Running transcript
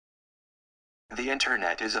The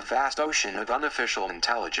internet is a vast ocean of unofficial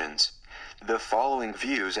intelligence. The following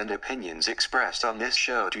views and opinions expressed on this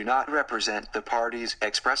show do not represent the parties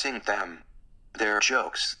expressing them. They're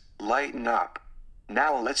jokes. Lighten up.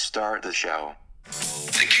 Now let's start the show.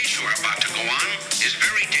 The case you are about to go on is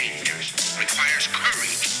very dangerous, requires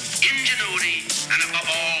courage, ingenuity, and above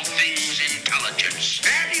all things, intelligence.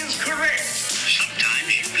 That is correct.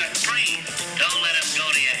 Sometimes you've got brains. Don't let them go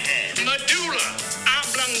to your head. Medulla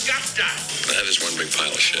oblongata. That is one big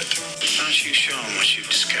pile of shit. Why don't you show them what you've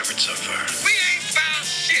discovered so far? We ain't found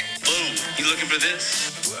shit. Boom. You looking for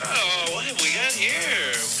this? Whoa, what have we got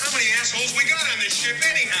here? How many assholes we got on this ship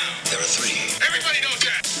anyhow? There are three. Everybody knows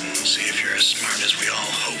that. See if you're as smart as we all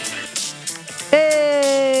hope.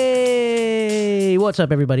 Hey, what's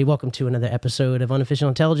up, everybody? Welcome to another episode of Unofficial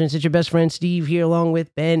Intelligence. It's your best friend Steve here, along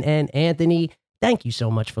with Ben and Anthony. Thank you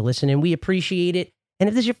so much for listening. We appreciate it. And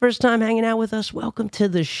if this is your first time hanging out with us, welcome to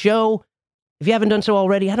the show. If you haven't done so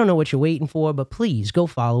already, I don't know what you're waiting for, but please go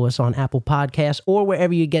follow us on Apple Podcasts or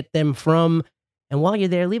wherever you get them from. And while you're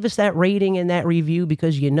there, leave us that rating and that review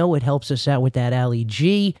because you know it helps us out with that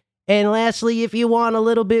LEG. And lastly, if you want a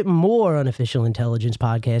little bit more Unofficial Intelligence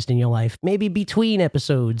podcast in your life, maybe between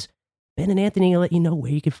episodes, Ben and Anthony will let you know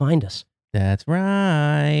where you can find us. That's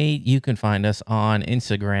right. You can find us on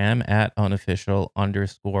Instagram at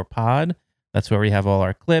unofficial_pod. That's where we have all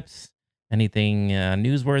our clips, anything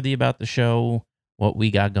newsworthy about the show, what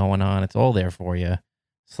we got going on. It's all there for you.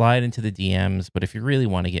 Slide into the DMs. But if you really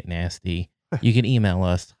want to get nasty, you can email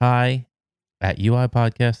us,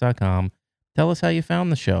 hi@uipodcast.com. Tell us how you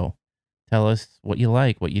found the show. Tell us what you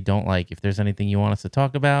like, what you don't like. If there's anything you want us to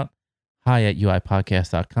talk about,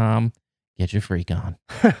 hi@uipodcast.com. Get your freak on.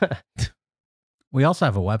 We also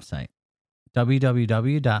have a website,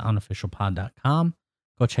 www.unofficialpod.com.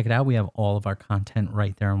 Go check it out. We have all of our content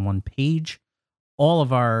right there on one page. All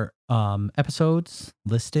of our episodes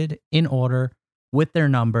listed in order with their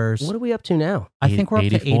numbers. What are we up to now? I think we're up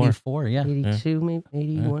to 84. 84. Yeah. 82, maybe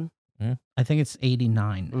 81? I think it's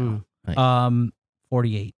 89 now. Nice.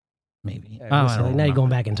 48 maybe. All right, so now you're going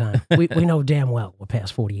back in time. We know damn well we're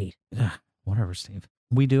past 48. Whatever, Steve.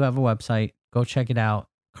 We do have a website. Go check it out.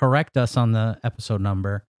 Correct us on the episode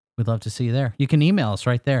number. We'd love to see you there. You can email us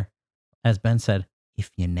right there. As Ben said, if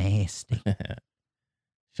you're nasty.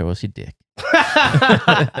 Show us your dick.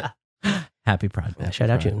 Happy Pride Month. Shout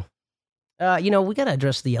out June. We got to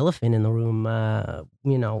address the elephant in the room. Now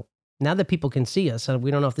that people can see us, we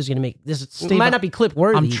don't know if this is going to make this. Steve, might not be clip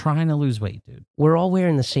worthy. I'm trying to lose weight, dude. We're all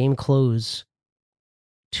wearing the same clothes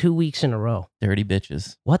 2 weeks in a row. Dirty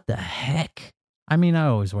bitches. What the heck? I mean, I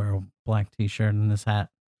always wear a black t-shirt and this hat.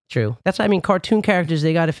 True. That's, cartoon characters,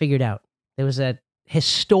 they got it figured out. There was that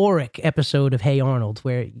historic episode of Hey Arnold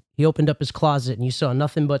where he opened up his closet and you saw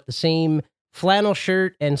nothing but the same flannel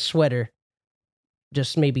shirt and sweater.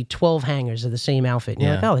 Just maybe 12 hangers of the same outfit. And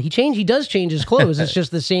you're like, oh, he does change his clothes. It's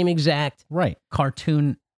just the same exact. Right.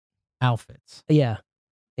 Cartoon outfits. Yeah.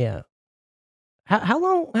 Yeah. How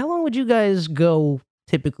long would you guys go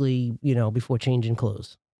typically, before changing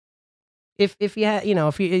clothes? If you had,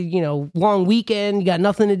 long weekend, you got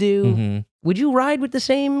nothing to do, Mm-hmm. would you ride with the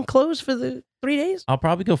same clothes for the 3 days? I'll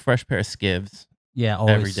probably go fresh pair of skivs. Yeah,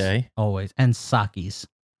 always. Every day. Always. And Sakis.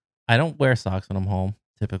 I don't wear socks when I'm home,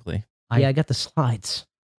 typically. I got the slides.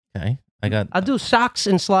 Okay. I'll do socks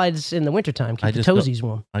and slides in the wintertime. Keep the toesies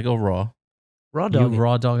warm. I go raw. Raw dog. You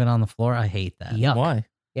raw dogging on the floor? I hate that. Yuck. Why?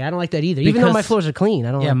 Yeah, I don't like that either. Even though my floors are clean.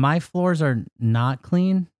 I don't Yeah, like. my floors are not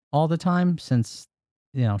clean all the time since,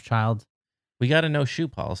 child. We got a no shoe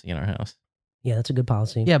policy in our house. Yeah, that's a good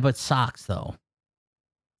policy. Yeah, but socks, though.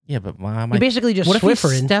 Yeah, but You basically just What if you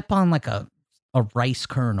Swiffering. step on like a rice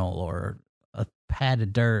kernel or a pad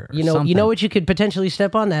of dirt or You know something? what you could potentially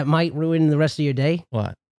step on that might ruin the rest of your day?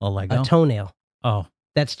 What? A Lego? A toenail. Oh.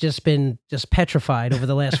 That's just been petrified over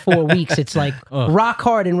the last 4 weeks. It's like Ugh. rock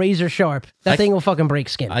hard and razor sharp. That thing will fucking break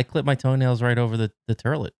skin. I clip my toenails right over the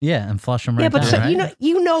turlet. Yeah, and flush them right yeah, but down, right?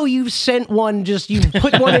 you've sent one, you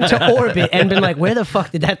put one into orbit and been like, where the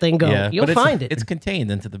fuck did that thing go? Yeah, You'll but find it. It's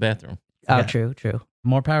contained into the bathroom. Oh, Yeah. true.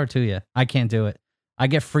 More power to you. I can't do it. I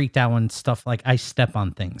get freaked out when stuff like I step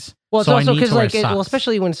on things. Well, it's So I also need because to wear like, socks.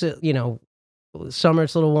 especially when it's summer,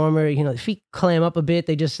 it's a little warmer. The feet clam up a bit.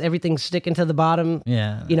 Everything's sticking to the bottom.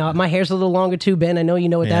 Yeah. My hair's a little longer too, Ben. I know you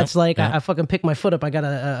know what Yep, that's like. yep. I fucking pick my foot up. I got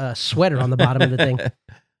a sweater on the bottom of the thing.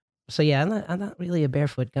 So yeah, I'm not really a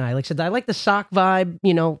barefoot guy. Like I said, I like the sock vibe.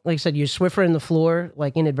 Like I said, you're Swiffering the floor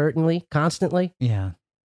like inadvertently, constantly. Yeah.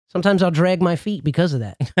 Sometimes I'll drag my feet because of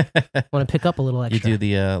that. Want to pick up a little You extra. do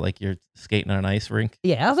the like you're skating on an ice rink.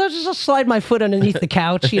 Yeah, I'll slide my foot underneath the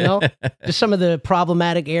couch. Just some of the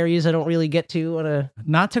problematic areas I don't really get to.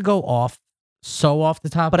 Not to go off so off the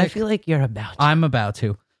topic. But I feel like you're about to. I'm about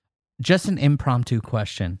to. Just an impromptu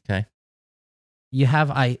question. Okay. You have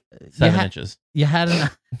 7 inches. You had an.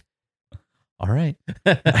 All right.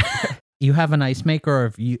 You have an ice maker,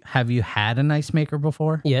 or have you had an ice maker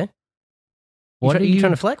before? Yeah. What are you you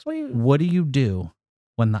trying to flex? What do you do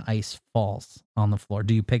when the ice falls on the floor?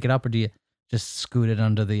 Do you pick it up, or do you just scoot it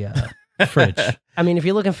under the fridge? I mean, if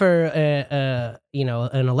you're looking for an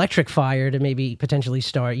electric fire to maybe potentially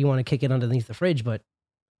start, you want to kick it underneath the fridge. But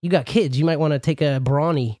you got kids, you might want to take a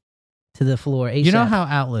brawny to the floor ASAP. You know how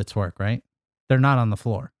outlets work, right? They're not on the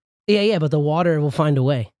floor. Yeah, but the water will find a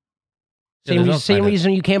way. Yeah, Same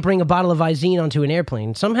reason you can't bring a bottle of Visine onto an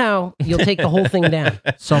airplane. Somehow you'll take the whole thing down.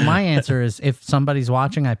 So my answer is, if somebody's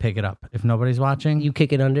watching, I pick it up. If nobody's watching, You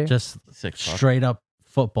kick it under. just $6. straight up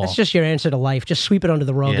football. That's just your answer to life. Just sweep it under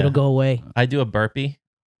the rug. Yeah. It'll go away. I do a burpee.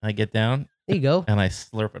 I get down There you go. and I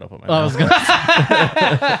slurp it up with my I was mouth.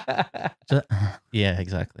 gonna Yeah,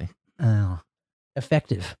 exactly. Oh.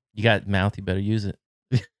 Effective. You got mouth. You better use it.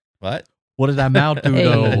 What? What did that mouth do,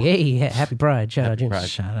 though? Hey, happy Pride. Shout out, June. Pride.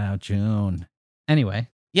 Shout out June. Anyway,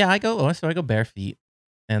 Yeah, I go bare feet,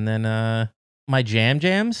 and then my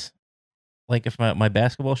jams, like if my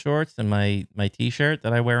basketball shorts and my t-shirt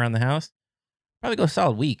that I wear around the house, probably go a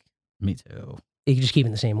solid week. me too. You can just keep it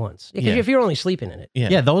in the same ones. Because Yeah. if you're only sleeping in it.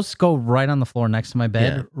 Yeah, those go right on the floor next to my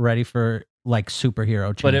bed, Yeah. ready for like superhero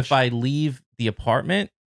change. But if I leave the apartment,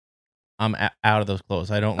 I'm out of those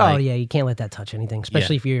clothes. I don't Oh, like. yeah. You can't let that touch anything,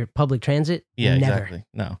 especially if you're public transit. Yeah, Never. exactly.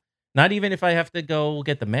 No, not even if I have to go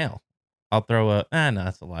get the mail. I'll throw no,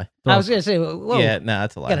 that's a lie. I was going to say, whoa. Yeah, no,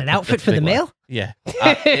 that's a lie. Got an That's outfit a for the big lie. mail? Yeah.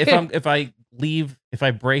 If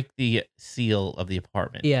I break the seal of the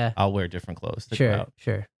apartment, Yeah. I'll wear different clothes to go Sure, out.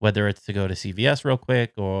 sure. Whether it's to go to CVS real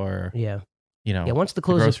quick or Yeah. Yeah, Once the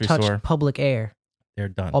clothes have grocery touched store. public air, they're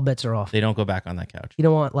done. all bets are off. They don't go back on that couch. You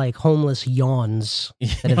don't want like homeless yawns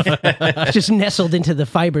just nestled into the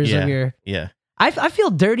fibers Yeah. of your. Yeah. I feel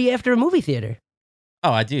dirty after a movie theater.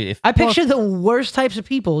 Oh, I do. I picture the worst types of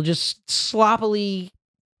people just sloppily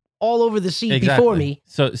all over the seat Exactly. before me.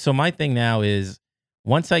 So my thing now is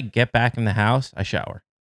once I get back in the house, I shower.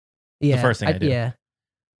 Yeah, first thing I do. Yeah,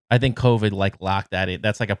 I think COVID like locked that in.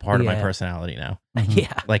 That's like a part of my Yeah. personality now.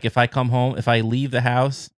 yeah. Like if I come home, if I leave the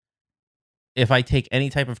house, if I take any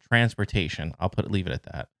type of transportation, leave it at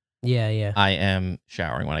that. Yeah. I am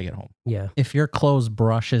showering when I get home. Yeah. if your clothes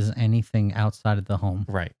brushes anything outside of the home,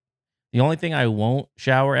 Right. The only thing I won't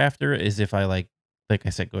shower after is if I like I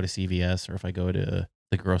said, go to CVS or if I go to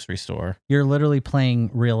the grocery store. you're literally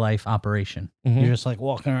playing real life Operation. Mhm. You're just like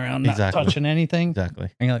walking around, not Exactly. touching anything. Exactly.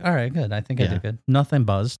 And you're like, all right, good. I think I Yeah. did good. Nothing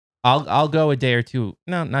buzzed. I'll go a day or two.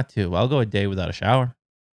 No, not two. I'll go a day without a shower.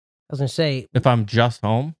 I was gonna say, If I'm just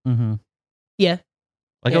home, Mm-hmm. yeah.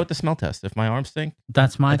 I Yeah. go with the smell test. If my arms stink,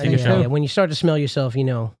 That's my I thing. take a Yeah, shower. yeah. When you start to smell yourself, you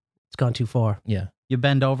know it's gone too far. yeah. You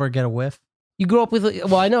bend over, get a whiff. You grew up with,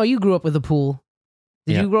 I know you grew up with a pool.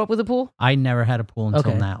 Did Yeah. you grow up with a pool? I never had a pool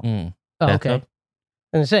until Okay. now. Mm. Oh, Bathtub? okay.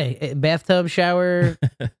 I was gonna say bathtub, shower,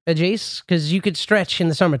 adjacent, because you could stretch in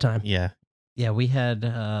the summertime. Yeah. Yeah, we had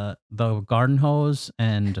the garden hose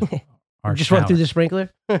and our Just run through shower. the sprinkler.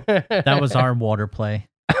 That was our water play.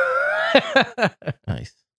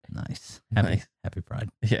 Nice. Nice. Nice. Happy Pride.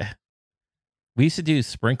 Yeah. We used to do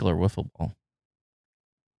sprinkler wiffle ball.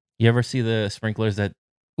 You ever see the sprinklers that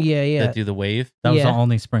yeah. do the wave? That was Yeah. the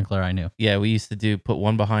only sprinkler I knew. Yeah, we used to put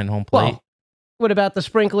one behind home plate. Well, what about the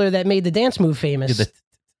sprinkler that made the dance move famous? Do the-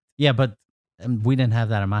 Yeah, but we didn't have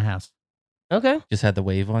that in my house. Okay. just had the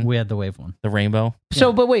wave one, We had the wave one. the rainbow.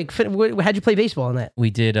 So, but wait, how'd you play baseball on that? We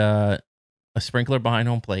did a sprinkler behind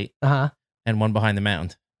home plate Uh and one behind the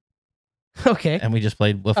mound, huh. Okay. and we just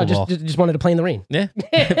played wiffle Oh, ball. just wanted to play in the rain. Yeah,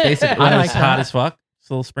 basically. I When it like was hot that. as fuck. It's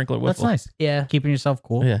a little sprinkler wiffle. That's nice. Yeah. Keeping yourself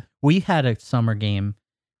cool. Yeah. We had a summer game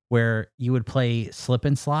where you would play slip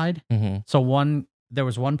and slide. hmm So there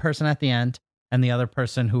was one person at the end and the other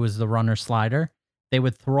person who was the runner slider. They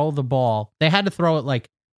would throw the ball. They had to throw it like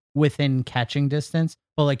within catching distance,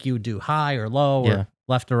 but like you would do high or low Yeah. or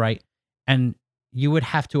left or right. And you would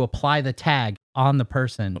have to apply the tag on the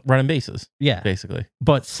person. Running bases, Yeah. basically.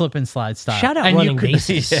 But slip and slide style. Shout out and running you could,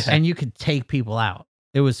 bases. Yeah. And you could take people out.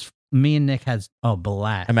 It was me and Nick had a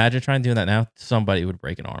blast. Imagine trying doing that now. Somebody would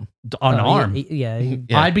break an arm. An Oh, arm. Yeah.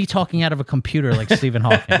 Yeah. I'd be talking out of a computer like Stephen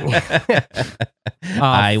Hawking.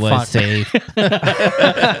 I was fuck. safe.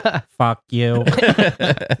 Fuck you.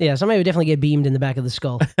 Yeah. Somebody would definitely get beamed in the back of the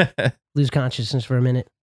skull, lose consciousness for a minute.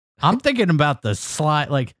 I'm thinking about the slide,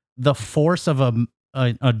 like the force of an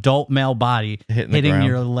adult male body Hitting the hitting ground.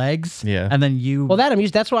 your legs, Yeah. and then you. Well, that I'm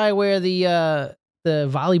used. That's why I wear the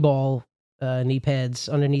volleyball knee pads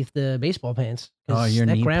underneath the baseball pants. 'Cause Oh, your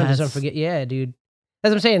that knee ground is pads? unforgettable. Yeah, dude.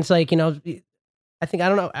 That's what I'm saying. It's like, I think, I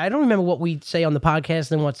don't know. I don't remember what we say on the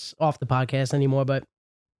podcast and what's off the podcast anymore, but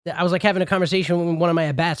I was like having a conversation with one of my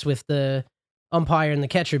at-bats with the umpire and the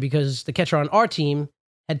catcher because the catcher on our team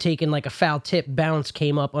had taken like a foul tip bounce,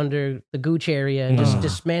 came up under the gooch area and just Ugh.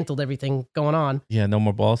 dismantled everything going on. Yeah, no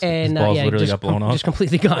more balls. His And balls literally just, got blown off. just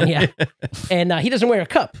completely gone. Yeah. And he doesn't wear a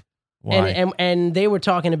cup. Why? And they were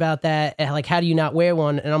talking about that, like, how do you not wear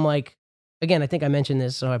one? And I'm like, again, I think I mentioned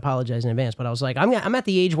this, so I apologize in advance, but I was like, I'm at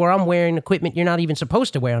the age where I'm wearing equipment you're not even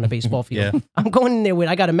supposed to wear on a baseball field. Yeah. I'm going in there with,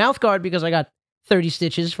 I got a mouth guard because I got 30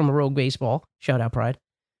 stitches from a Rogue Baseball. Shout out Pride.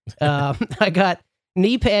 I got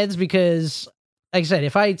knee pads because, like I said,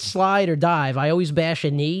 if I slide or dive, I always bash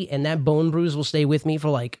a knee, and that bone bruise will stay with me for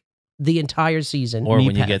like the entire season. Or knee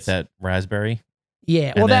when you get pads. that raspberry.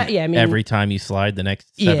 Yeah, and well, then I mean, every time you slide the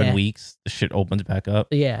next 7 Yeah. weeks, the shit opens back up.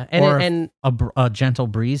 yeah, Or if- and A gentle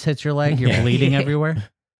breeze hits your leg, you're Yeah. bleeding everywhere.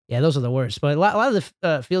 yeah, those are the worst. But a lot of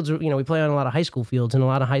the fields, we play on a lot of high school fields, and a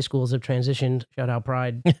lot of high schools have transitioned. Shout out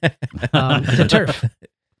Pride to turf.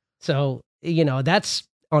 So that's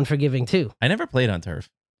unforgiving too. I never played on turf.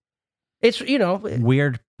 It's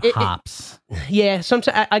Weird It- pops. yeah.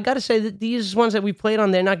 Sometimes I got to say that these ones that we played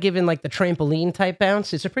on, they're not given like the trampoline type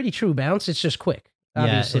bounce. It's a pretty true bounce. It's just quick, Yeah,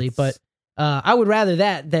 obviously. it's- But I would rather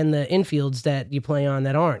that than the infields that you play on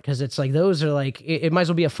that aren't, because it's like those are like it might as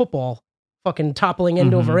well be a football, fucking toppling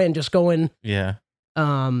end over end, just going. Yeah.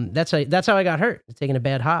 That's how I got hurt, taking a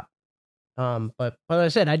bad hop. But like I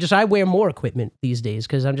said, I wear more equipment these days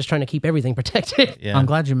because I'm just trying to keep everything protected. Yeah. I'm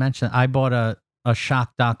glad you mentioned. I bought a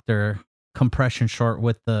Shock Doctor compression short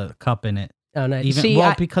with the cup in it. Oh no, Even see,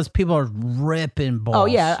 because people are ripping balls. oh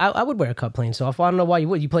yeah, I would wear a cup playing softball. I don't know why you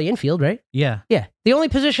would. You play infield, right? yeah. Yeah. The only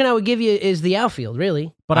position I would give you is the outfield,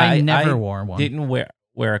 really. But I I never wore one. Didn't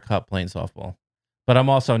wear a cup playing softball, but I'm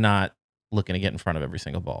also not looking to get in front of every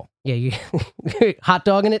single ball. Yeah, you hot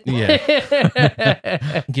dogging it.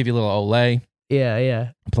 Yeah. Give you a little Olay,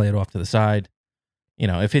 yeah. play it off to the side.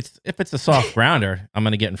 If it's a soft grounder, I'm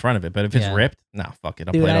gonna get in front of it. But if it's Yeah. ripped, no, fuck it,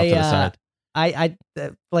 I'll Dude, play it off to the I side.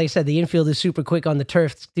 Like I said, the infield is super quick on the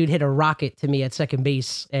turf. Dude hit a rocket to me at second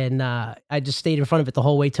base, and I just stayed in front of it the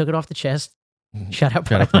whole way. Took it off the chest. Shout out,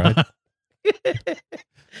 Shout out Pride. Pride.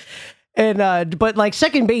 And but like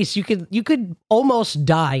second base, you could almost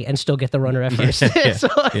die and still get the runner at first. Yeah, So,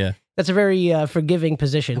 yeah. that's a very forgiving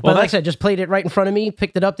position. Well, But like I that's- said, just played it right in front of me,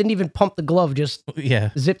 picked it up, didn't even pump the glove, just Yeah.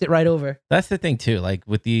 zipped it right over. That's the thing too. Like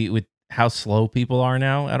with how slow people are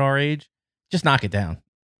now at our age, just knock it down.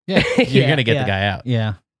 Yeah. You're gonna get the guy out.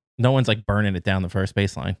 Yeah. No one's like burning it down the first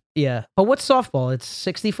baseline. Yeah. But what's softball? It's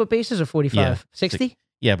 60-foot bases or 45? Yeah. 60?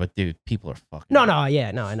 Yeah, but dude, people are fucking No,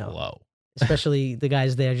 yeah, no, I know. slow. Especially the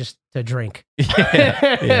guys there just to drink.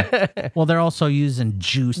 Yeah. Well, they're also using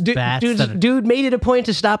juiced bats. Dude made it a point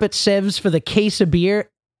to stop at Sev's for the case of beer,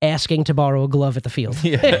 asking to borrow a glove at the field.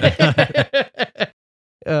 Yeah.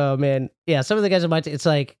 Oh man, yeah. Some of the guys on my team, it's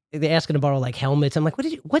like they're asking to borrow like helmets. I'm like,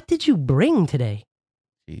 what did you bring today?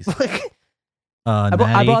 Jeez. Like,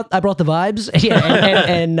 Natty, I brought the vibes. Yeah,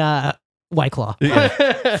 and White Claw.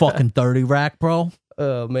 fucking 30 rack, bro.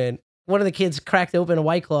 Oh man, one of the kids cracked open a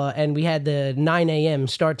White Claw, and we had the 9 a.m.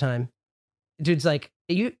 start time. Dude's like,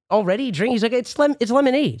 "Are you already drinking?" He's like, "It's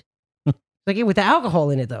lemonade." Like, yeah, with the alcohol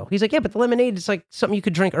in it though. He's like, "Yeah, but the lemonade is like something you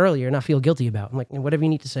could drink earlier and not feel guilty about." I'm like, "Whatever you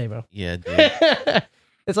need to say, bro." Yeah, dude.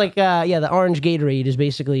 It's like, the orange Gatorade is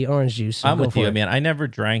basically orange juice. So I'm go with for you, it. man. I never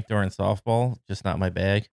drank during softball, just not my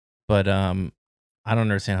bag. But I don't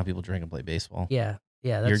understand how people drink and play baseball. Yeah,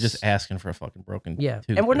 that's, You're just asking for a fucking broken yeah,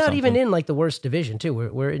 tooth and we're or not even something. in like the worst division too.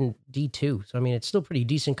 We're in D2, so I mean it's still pretty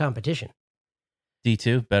decent competition.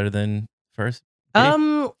 D2 better than first.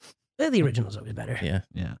 The original's always better. Yeah,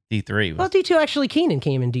 Yeah. D3 was Well, D2 actually Keenan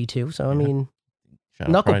came in D2, so I Yeah. mean shout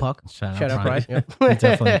out Knuckle Pride. Puck. Shout Shout out Pride. Pride. Yeah. He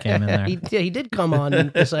definitely came in there. He did come on in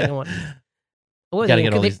the second one. What, Gotta they,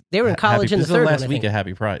 get all they, these they were in college happy, in the this is third last one. I week think. of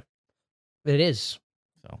Happy Pride. It is.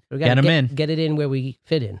 So We gotta Get 'em in. Get it in where we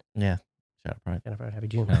fit in. yeah, shout out Pride. Shout out Pride, Happy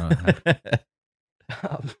June. Shout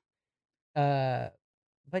out.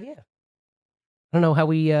 But yeah, I don't know how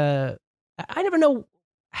we. I never know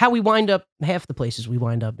how we wind up. Half the places we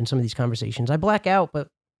wind up in some of these conversations, I black out, but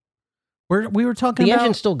We were talking the about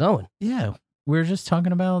engine's still going. Yeah, we were just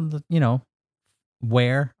talking about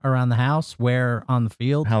where around the house, where on the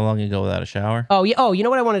field. How long ago without a shower? Oh yeah. Oh, you know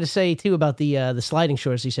what I wanted to say too about the sliding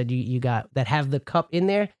shorts. You said you got that have the cup in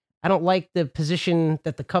there. I don't like the position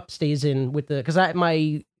that the cup stays in with the because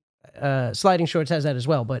my sliding shorts has that as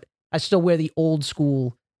well, but I still wear the old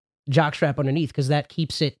school jock strap underneath because that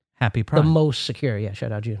keeps it Happy Pride. the most secure. Yeah,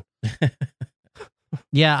 shout out June.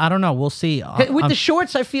 Yeah, I don't know. We'll see. With the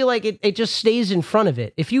shorts, I feel like it just stays in front of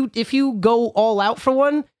it. If you go all out for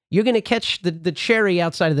one, you're gonna catch the cherry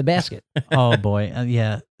outside of the basket. Oh boy,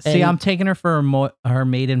 yeah. See, And- I'm taking her for her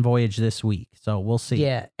maiden voyage this week, so we'll see.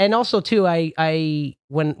 Yeah, and also too, I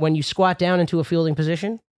when you squat down into a fielding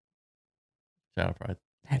position, Shout out, Pride.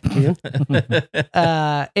 June,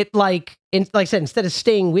 it like I said, instead of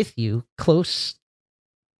staying with you close,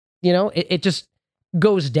 it just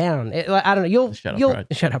goes down. I don't know. Shut up, you'll Pride.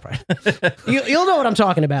 shut up, Pride. You'll know what I'm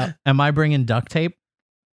talking about. Am I bringing duct tape?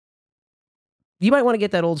 You might want to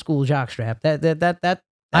get that old school jock strap. That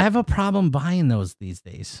I have a problem buying those these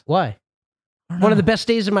days. why? I don't One of the know. best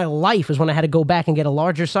days of my life was when I had to go back and get a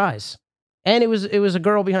larger size. And it was a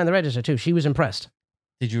girl behind the register too. She was impressed.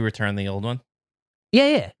 Did you return the old one?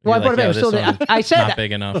 Yeah. Well, I You're brought it like, back. It "Yo, was still this there. one I said Not that.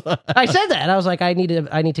 big enough. I said that. I was like, I need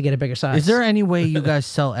to get a bigger size. Is there any way you guys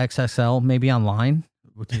sell XXL maybe online?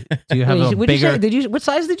 Do you have Wait, a what'd you bigger say? What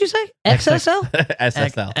size did you say? XSL?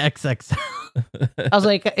 SSL. XXL? I was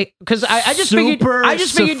like, because I just figured. Super I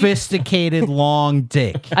just figured. sophisticated long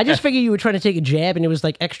dick. I just figured you were trying to take a jab, and it was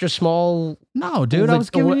like extra small. No, dude, I Like, was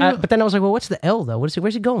giving you. but then I was like, well, what's the L though? Where's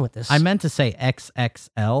he going with this? I meant to say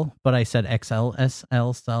XXL, but I said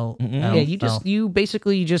XLSL. So Mm-mm. yeah. You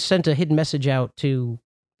basically just sent a hidden message out to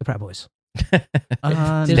the Proud Boys.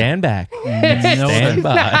 Stand back. No, Stand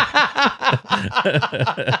by.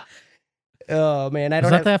 Oh man, I was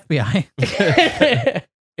don't that the FBI? have.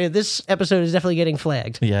 Yeah, this episode is definitely getting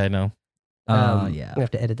flagged. Yeah, I know. Yeah. We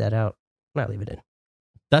have to edit that out. Not leave it in.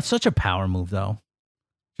 That's such a power move, though.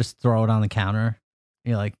 Just throw it on the counter.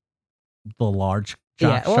 You're like the large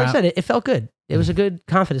Yeah, jock well, I strap. said it felt good. It was a good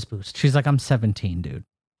confidence boost. She's like, I'm 17, dude.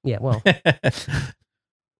 Yeah, well,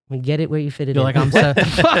 we get it where you fit it You're in. like, I'm What the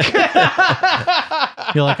fuck?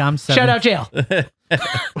 You're like, I'm 17. Shout out jail.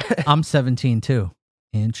 I'm 17 too.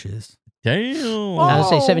 Inches. Damn. I would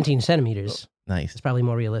say 17 centimeters. Nice. It's probably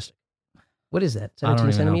more realistic. What is that? I don't 17 even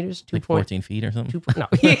know. centimeters? Like 2 14 feet or something. No.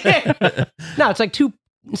 No, it's like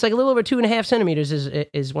it's like a little over 2.5 centimeters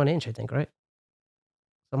is 1 inch, I think, right?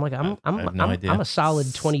 So I'm like, I have no idea. I'm a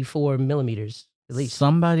solid 24 millimeters at least.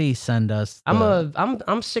 Somebody send us. the-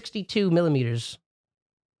 I'm 62 millimeters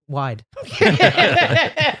wide. You're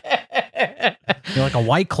like a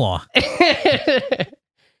white claw.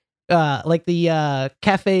 Like the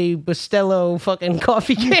Cafe Bustelo fucking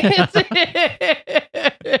coffee cans.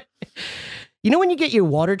 You know when you get your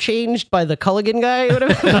water changed by the Culligan guy or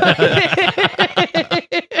whatever?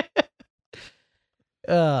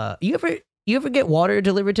 You ever get water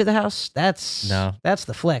delivered to the house? That's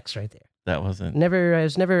the flex right there. That wasn't.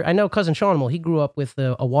 I know cousin Sean, he grew up with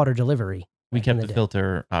a water delivery. We back in kept the day.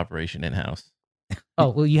 filter operation in house. Oh,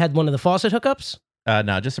 well, you had one of the faucet hookups?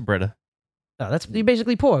 No, just a Brita. Oh, you're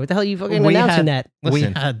basically poor. What the hell are you fucking We announcing had- that? We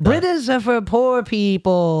Listen, had Britas are for poor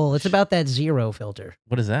people. It's about that zero filter.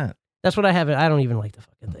 what is that? That's what I have. I don't even like the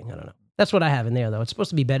fucking thing. I don't know. That's what I have in there, though. It's supposed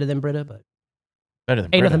to be better than Brita, but Better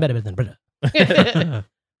than ain't Brita. nothing better than Brita.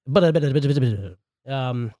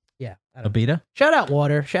 Yeah. I a don't know. beta. Shout out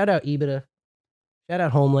Water. Shout out Ebita. Shout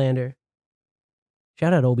out Homelander.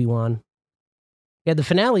 Shout out Obi-Wan. Yeah, the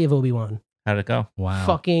finale of Obi-Wan. How'd it go? Wow.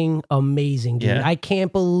 Fucking amazing, dude. Yeah. I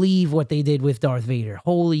can't believe what they did with Darth Vader.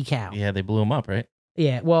 Holy cow. Yeah, they blew him up, right?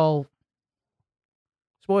 Yeah, well,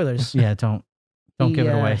 spoilers. Yeah, don't give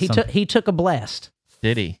it away. He took a blast.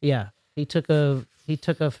 Did he? Yeah, he took a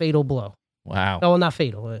fatal blow. Wow. Oh, well, not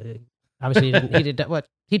fatal. Obviously, he didn't. He did what?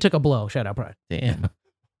 He took a blow. Shout out, Pride, Damn.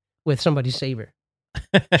 with somebody's saber.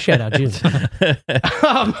 Shout out, June.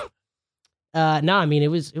 No, I mean it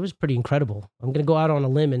was pretty incredible. I'm gonna go out on a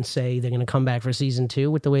limb and say they're gonna come back for season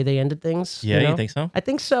 2 with the way they ended things. Yeah, you know? you think so? I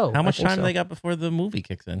think so. How much I think time do so. they got before the movie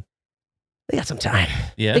kicks in? They got some time.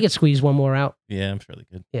 Yeah. They could squeeze one more out. Yeah, I'm sure they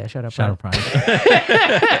could. Yeah, shout out, Shadow Pride.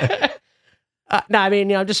 Pride. No, I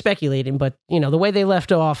mean, I'm just speculating, but the way they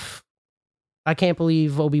left off, I can't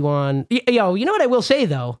believe Obi-Wan. Yo, you know what I will say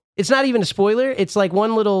though? It's not even a spoiler. It's like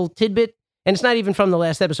one little tidbit, and it's not even from the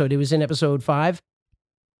last episode. It was in episode 5.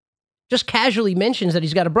 Just casually mentions that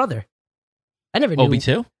he's got a brother. I never knew. Obi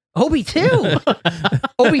too? Obi too.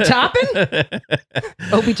 Obi Toppin?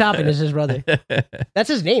 Obi Toppin is his brother. That's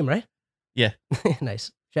his name, right? Yeah.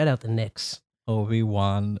 Nice. Shout out the Knicks.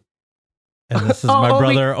 Obi-Wan. And this is Oh, my Obi-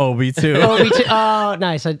 brother Obi too. Obi too. Oh,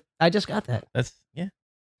 nice. I just got that. That's yeah.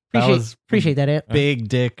 That was Appreciate that, Ant. Big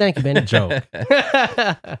dick. Thank you, Ben. Joke.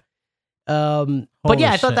 But Holy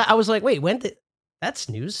yeah, I thought shit. that I was like, wait, when did that's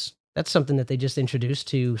news? That's something that they just introduced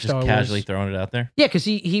to Just Star casually Wars. throwing it out there. Yeah, because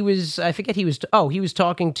he was I forget he was he was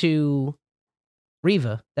talking to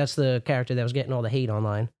Reva. That's the character that was getting all the hate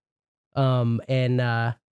online. And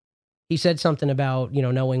he said something about,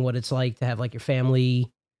 knowing what it's like to have like your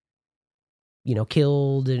family,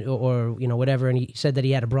 killed or whatever. And he said that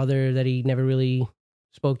he had a brother that he never really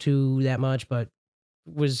spoke to that much, but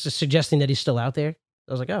was just suggesting that he's still out there.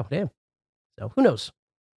 I was like, oh, damn. So who knows?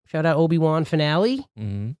 Shout out Obi-Wan finale.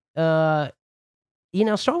 Mhm. Star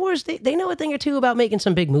Wars, they know a thing or two about making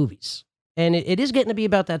some big movies. And it is getting to be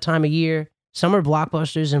about that time of year. Summer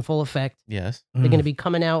blockbusters in full effect. Yes. They're going to be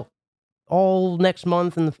coming out all next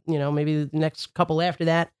month and, maybe the next couple after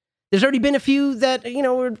that. There's already been a few that,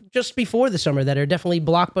 were just before the summer that are definitely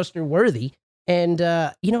blockbuster worthy. And,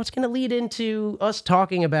 it's going to lead into us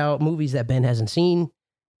talking about movies that Ben hasn't seen.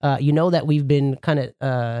 That we've been kind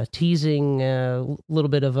of teasing a little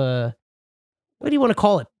bit of a, what do you want to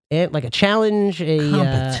call it? Like a challenge, a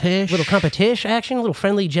little competition action, a little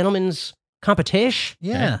friendly gentleman's competition.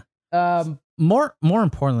 Yeah. More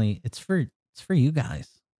importantly, it's for you guys.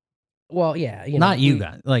 Well, yeah, Not you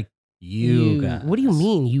guys, like you guys. What do you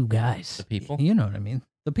mean, you guys? The people, You know what I mean?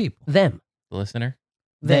 The people. Them. the listener.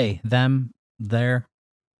 They, them, their,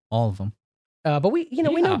 all of them. But we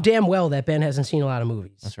know Yeah. damn well that Ben hasn't seen a lot of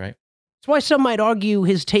movies. That's right. That's why some might argue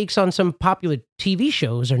his takes on some popular TV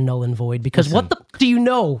shows are null and void. Because what the do you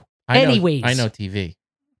know? Anyways, I know TV.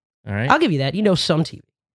 All right. I'll give you that. You know some TV.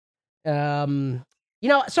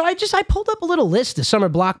 So I pulled up a little list of summer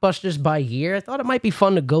blockbusters by year. I thought it might be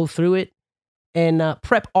fun to go through it and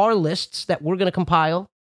prep our lists that we're going to compile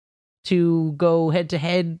to go head to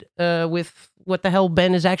head with what the hell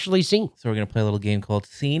Ben has actually seen. So we're gonna play a little game called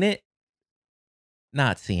 "Seen It,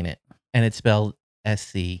 Not Seen It," and it's spelled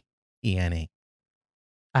SCENE.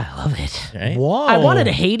 I love it. Right? Whoa. I wanted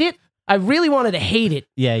to hate it. I really wanted to hate it.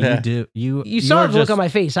 Yeah, Yeah. you do. You saw are the look just on my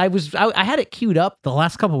face. I had it queued up. the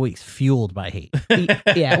last couple of weeks fueled by hate.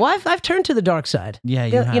 Yeah. Well, I've turned to the dark side. Yeah,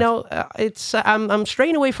 you Yeah, have. it's I'm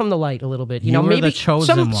straying away from the light a little bit. You were Maybe the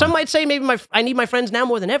chosen one. some might say maybe I need my friends now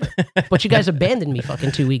more than ever. But you guys abandoned me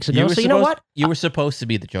fucking 2 weeks ago. So you know what? You were supposed to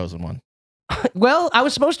be the chosen one. Well, I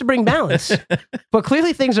was supposed to bring balance, but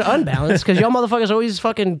clearly things are unbalanced because y'all motherfuckers always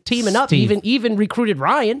fucking teaming up. Steve. Even recruited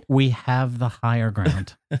Ryan. We have the higher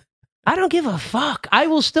ground. I don't give a fuck. I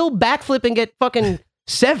will still backflip and get fucking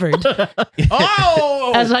severed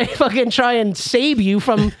Oh! as I fucking try and save you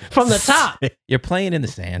from the top. You're playing in the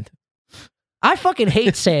sand. I fucking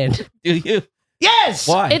hate sand. Do you? Yes!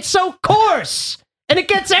 Why? It's so coarse and it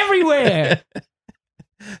gets everywhere.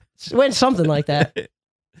 It went something like that.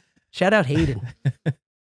 Shout out Hayden.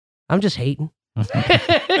 I'm just hating. What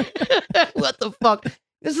the fuck?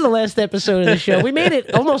 This is the last episode of the show. We made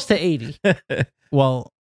it almost to 80.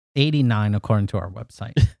 Well, 89 according to our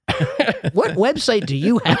website. What website do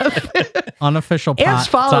you have? Unofficial pod. Ant's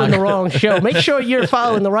following the wrong show. Make sure you're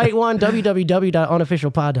following the right one,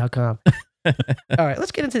 www.unofficialpod.com. All right,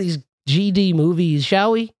 let's get into these GD movies,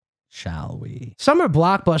 shall we? Shall we? Summer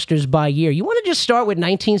blockbusters by year. You want to just start with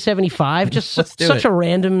 1975? Just Let's do such it. a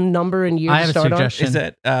random number and year I to have a start on? suggestion. Is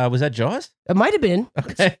that was that Jaws? It might have been.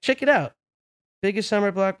 Okay. Let's check it out. Biggest summer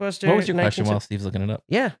blockbuster. What was your question 1970 while Steve's looking it up?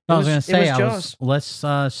 Yeah. I was going to say, Jaws. let's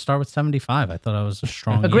start with 75. I thought I was a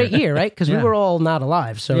strong A great year, right? Because Yeah. we were all not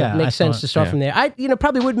alive, so Yeah, it makes I sense thought- to start yeah. from there. I,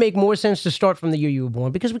 probably would make more sense to start from the year you were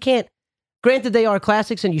born because we can't. Granted, they are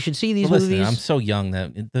classics, and you should see these Well, listen, movies. I'm so young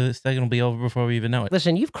that the second will be over before we even know it.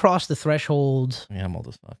 Listen, you've crossed the threshold. Yeah, I'm old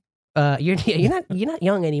as fuck. You're not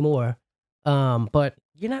young anymore, but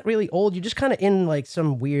you're not really old. You're just kind of in like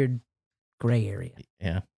some weird gray area.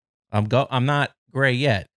 Yeah, I'm not gray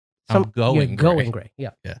yet. I'm going. You're going gray. gray. Yeah.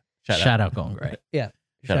 Yeah. Shout out going great. Yeah.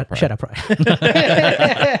 Shut up, Pride. Shut up, Pride.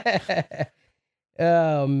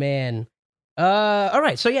 Oh man. All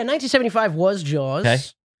right. So yeah, 1975 was Jaws. Okay.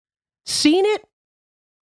 Seen it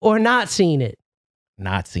or not seen it?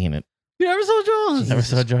 Not seeing it. You never saw Jaws? Never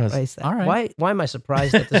saw Jaws. Christ, All right. Why am I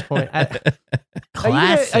surprised at this point?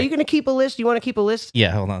 Classic. Are you gonna keep a list? You want to keep a list?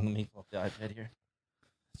 Yeah, hold on. Let me pull up the iPad here.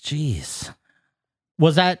 Jeez.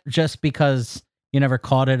 Was that just because you never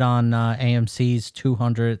caught it on AMC's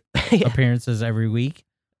 200 Yeah. appearances every week?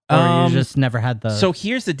 Or you just never had the... So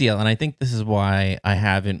here's the deal, and I think this is why I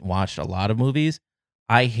haven't watched a lot of movies.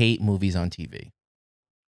 I hate movies on TV.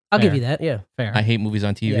 I'll give Fair. you that. Yeah. Fair. I hate movies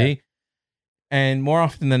on TV. And more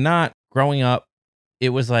often than not, growing up, it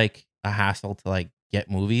was like a hassle to like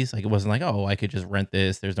get movies. Like it wasn't like, oh, I could just rent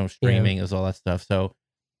this. There's no streaming. It was all that stuff. So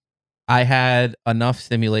I had enough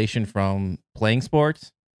stimulation from playing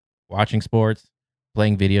sports, watching sports,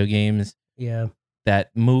 playing video games, Yeah.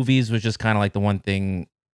 that movies was just kind of like the one thing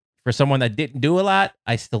for someone that didn't do a lot,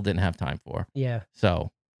 I still didn't have time for. Yeah.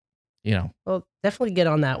 So, Well, definitely get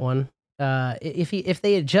on that one. If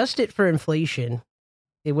they adjust it for inflation,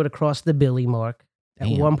 it would have crossed the Billy mark. at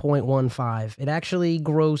Damn. 1.15. It actually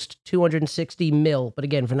grossed 260 mil, but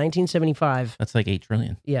again, for 1975, That's like 8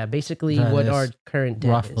 trillion. yeah, basically That what is our current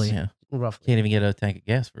debt roughly. is. Yeah. Roughly. Can't even get a tank of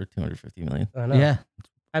gas for 250 million. I know. Yeah.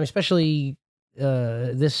 I mean, especially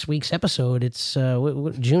this week's episode, it's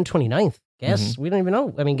June 29th. Gas, we don't even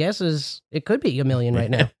know. I mean, gas it could be $1 million right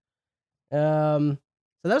now.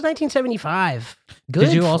 So that was 1975. Good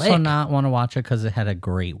Did you also flick. not want to watch it because it had a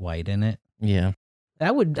great white in it? Yeah.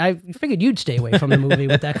 I figured you'd stay away from the movie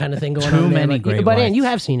with that kind of thing going Too on. there. many great But Ann, you whites.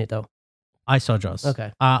 have seen it though. I saw Jaws.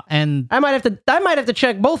 Okay. And I might have to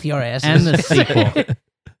check both your asses. And the sequel.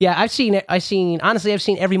 Yeah, I've seen it. Honestly, I've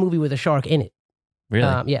seen every movie with a shark in it.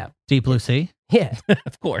 Really? Yeah. Deep Blue Sea. Yeah.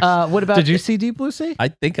 Of course. What about Did you see Deep Blue Sea? I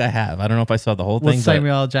think I have. I don't know if I saw the whole With thing.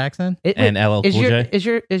 Samuel L. Jackson? And LL Cool J. Is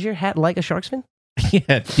your hat like a shark's fin?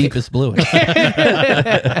 Yeah, deepest blue.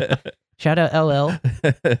 Shout out LL.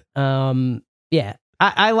 Yeah,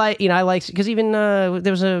 I like because even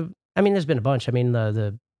there's been a bunch. I mean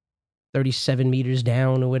the 37 meters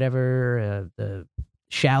down or whatever, the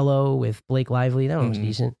Shallow with Blake Lively, that one was Mhm.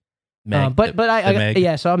 decent. Meg. But I Meg.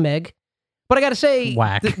 yeah, I saw Meg. But I got to say,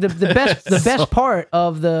 Whack. the best part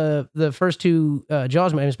of the first two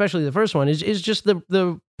Jaws movies, especially the first one, is just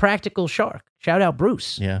the practical shark. Shout out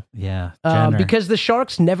Bruce. Yeah. Yeah. Jenner. Because the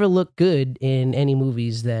sharks never look good in any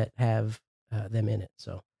movies that have them in it.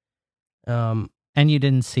 So, And you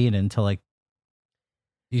didn't see it until like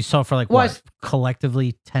you saw it for like Well, what?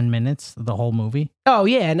 Collectively 10 minutes the whole movie. oh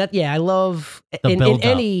yeah, and I love in build-up.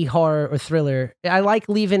 any horror or thriller. I like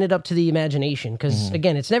leaving it up to the imagination because Mhm.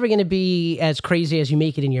 again, it's never going to be as crazy as you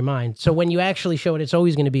make it in your mind. So when you actually show it, it's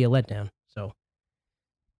always going to be a letdown.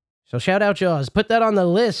 So shout out Jaws. Put that on the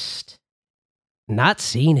list. Not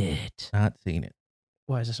seen it. Not seen it.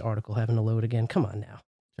 Why is this article having to load again? Come on now.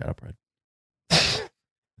 Shut up, Red.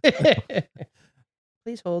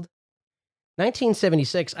 Please hold.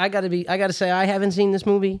 1976. I gotta say I haven't seen this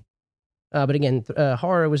movie. But again,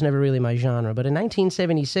 horror was never really my genre. But in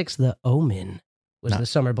 1976, The Omen was Not- the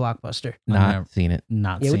summer blockbuster. Not never- seen it.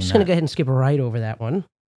 Not Yeah, seen we're just gonna that. go ahead and skip right over that one.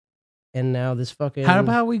 And now this fucking How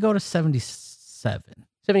about we go to 77?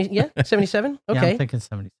 70? Yeah, 77. Yeah, Okay. I'm thinking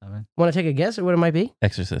 77. Want to take a guess at what it might be?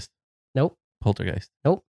 Exorcist. Nope. Poltergeist.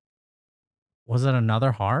 Was it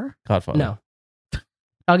another horror? Godfather. No.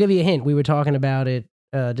 I'll give you a hint. We were talking about it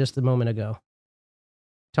just a moment ago.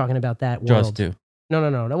 Talking about that Jaws world. 2.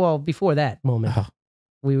 No. Well, before that moment,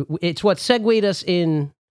 Oh. it's what segued us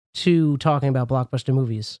in to talking about blockbuster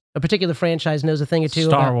movies. A particular franchise knows a thing or two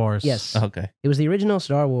Star about. Wars. Yes, Okay. it was the original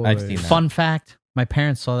Star Wars. I've seen that. Fun fact, my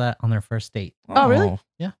parents saw that on their first date. Oh, really?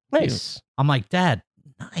 Yeah. Nice. I'm like, Dad,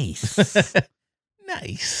 nice.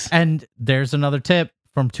 Nice. And there's another tip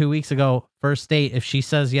from 2 weeks ago. First date, if she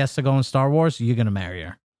says yes to go in Star Wars, you're going to marry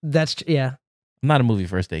her. That's yeah. I'm not a movie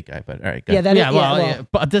first date guy, but all right. Go. Yeah, that is, yeah, well,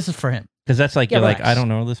 but this is for him. Because that's like, Yeah, you're like, relax. I don't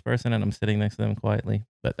know this person and I'm sitting next to them quietly.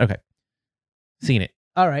 But okay. Seen it.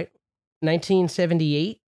 All right.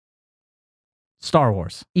 1978. Star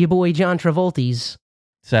Wars. Your boy John Travolta's.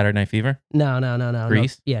 Saturday Night Fever. No.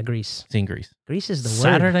 Grease? No. Yeah, Grease. Seen Grease. Grease is the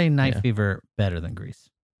word. Saturday Night Yeah. Fever better than Grease.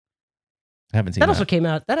 I haven't seen That that. also came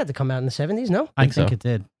out. That had to come out in the 70s. No. I Think think so. it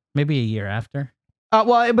did. Maybe a year after.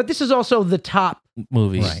 Well, but this is also the top.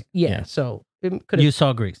 Movies. Right. Yeah. So it could have. You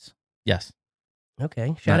saw Grease. Yes.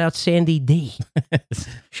 Okay. Shout out Sandy D.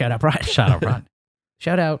 Shout out Brian. Shout out, Ron.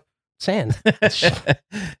 Shout out Sand.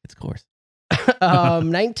 It's course.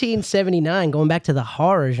 1979. Going back to the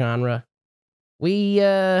horror genre.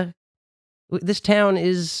 This town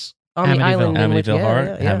is on the Amityville. island. in which- Amityville yeah, Horror.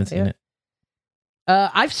 yeah, Haven't seen yeah. it.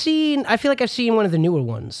 I feel like I've seen one of the newer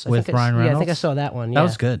ones. With Ryan Yeah, I think I Reynolds? saw that one. That Yeah.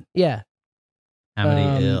 was good. Yeah.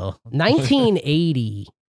 Amityville. 1980.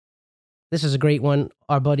 This is a great one.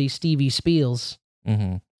 Our buddy Stevie Spiels.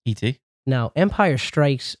 Mm-hmm. E.T. No, Empire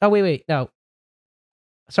Strikes. Oh, wait. No.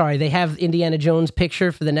 Sorry, they have Indiana Jones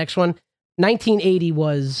picture for the next one. 1980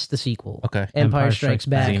 was the sequel. Okay. Empire Strikes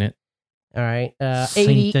Back. Seen it. All right.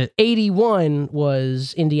 Synced it. 81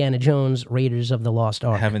 was Indiana Jones, Raiders of the Lost I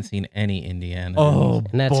Ark. haven't seen any Indiana. Oh, Jones.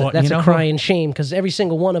 And that's boy, a you know crying shame because every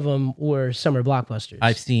single one of them were summer blockbusters.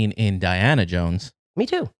 I've seen in Diana Jones. Me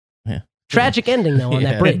too. Yeah. Tragic ending though on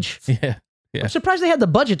that Yeah. bridge. Yeah. Yeah. I'm surprised they had the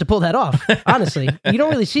budget to pull that off. Honestly, you don't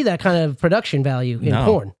really see that kind of production value in No.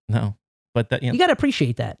 porn. No. But that, You got to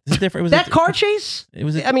appreciate that. it's different. It was That a, car chase, It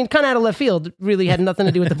was. A, I mean, kind of out of left field. Really had nothing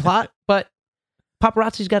to do with the plot, but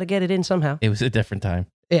paparazzi's got to get it in somehow. it was a different time.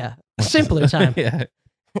 Yeah, a simpler time. Yeah.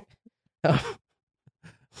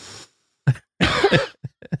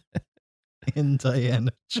 in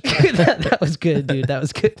Diana. that was good, dude. That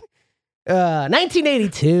was good.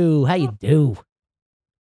 1982. How you do?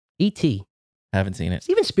 E.T. Haven't seen it.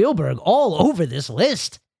 Steven Spielberg all over this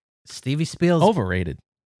list. Stevie Spiel's. Overrated.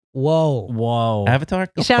 Whoa. Whoa. Avatar.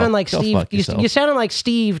 You sounding like Go Steve. fuck yourself. You sounding like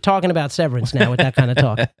Steve talking about Severance now with that kind of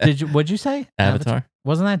talk. What'd you say? Avatar.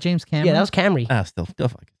 Wasn't that James Cameron? Yeah, that was Camry. Ah, still go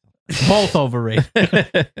fuck both overrated.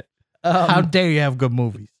 yourself. How dare you have good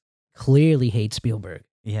movies? Clearly hate Spielberg.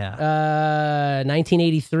 Yeah.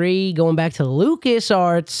 1983, going back to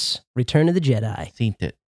LucasArts, Return of the Jedi. Seen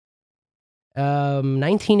it.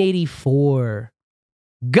 1984,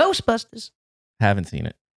 Ghostbusters. Haven't seen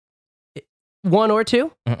it. 1 or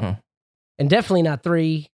 2, And definitely not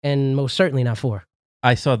 3, and most certainly not 4.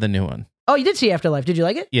 I saw the new one. Oh, you did see Afterlife. Did you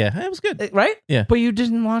like it? Yeah, it was good. Right? But you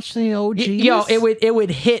didn't watch the OG? Yo, it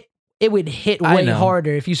would hit I way know.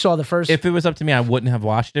 harder if you saw the first. If it was up to me, I wouldn't have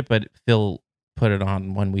watched it, but Phil put it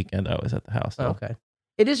on one weekend I was at the house. So. Okay.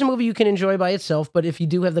 It is a movie you can enjoy by itself, but if you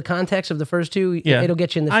do have the context of the first 2, Yeah. it'll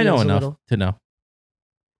get you in the feels I know a enough little. to know.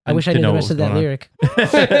 I wish I to knew the know rest of what that was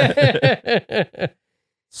lyric.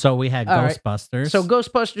 So we had All right. Ghostbusters. So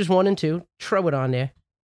Ghostbusters 1 and 2, throw it on there.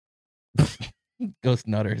 Ghost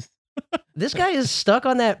Nutters. This guy is stuck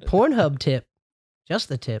on that Pornhub tip. Just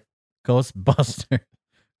the tip. Ghostbusters.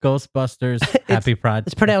 Happy Pride.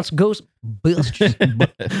 It's pronounced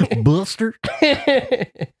Ghostbusters. Buster.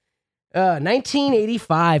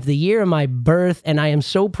 1985, the year of my birth, and I am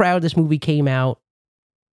so proud this movie came out.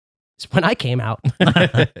 It's when I came out.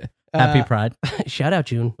 Happy Pride. Shout out,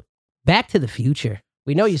 June. Back to the Future.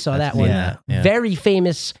 We know you saw that I've one. seen that, yeah. Very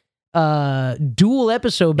famous dual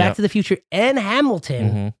episode, Back Yep. to the Future and Hamilton.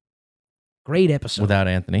 Mhm. Great episode. Without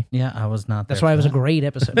Anthony. Yeah, I was not there. That's why it for was a that. great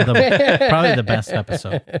episode. Probably the best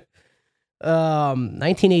episode.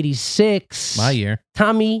 1986. My year.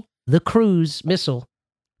 Tommy the Cruise Missile.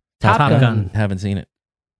 Top Top Gun. Gun. Haven't seen it.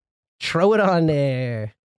 Throw it on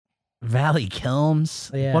there. Valley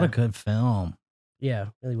Kilms. Yeah. What a good film. Yeah,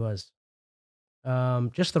 really was.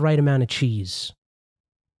 Just the right amount of cheese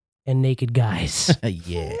and naked guys.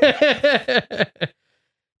 Yeah.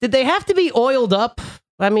 Did they have to be oiled up?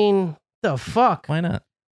 I mean, the fuck? Why not?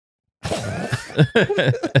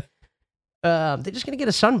 They're just gonna get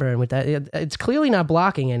a sunburn with that. It's clearly not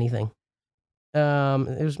blocking anything.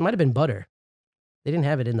 It might have been butter. They didn't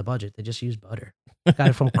have it in the budget. They just used butter. Got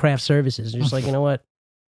it from craft services. They're just like, you know what?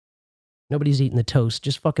 Nobody's eating the toast.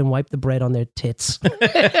 Just fucking wipe the bread on their tits.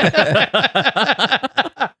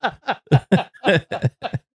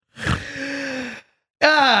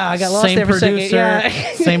 I got lost there for a second. Yeah.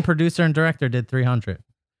 Same producer and director did 300.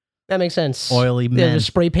 That makes sense. Oily They're men. just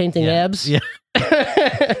spray painting Yeah. abs. Yeah.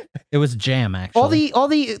 It was Jam, actually. all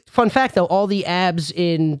the fun fact though, all the abs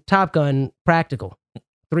in Top Gun practical.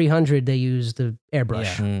 300 they used the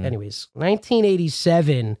airbrush. Yeah. Mm. Anyways,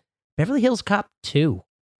 1987, Beverly Hills Cop 2.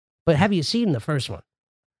 But have you seen the first one?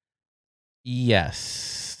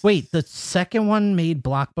 Yes. Wait, the second one made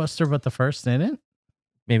Blockbuster, but the first didn't?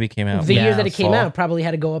 Maybe it came out. The year Yeah, that it came fall. out probably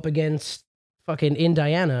had to go up against fucking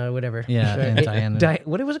Indiana or whatever. Yeah, Right? Indiana.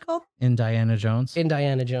 What was it called? Indiana Jones.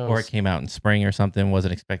 Indiana Jones. Or it came out in spring or something.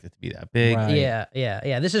 Wasn't expected to be that big. Right.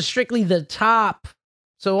 Yeah. This is strictly the top.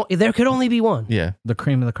 So there could only be one. Yeah. The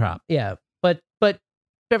cream of the crop. Yeah. But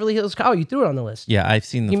Beverly Hills Cop. Oh, you threw it on the list. Yeah. I've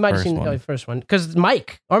seen the You might have first seen one. the first one because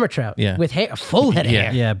Mike Armatrout, Yeah. with hair, a full head of Yeah.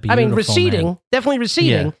 hair. Yeah, I mean, beautiful, receding, man. definitely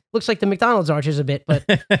receding. Yeah. Looks like the McDonald's arches a bit, but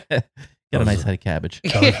Got a nice head of cabbage.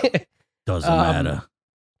 Doesn't Um, matter.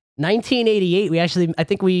 1988. I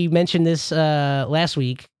think we mentioned this last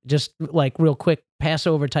week. Just like real quick,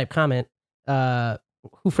 Passover type comment.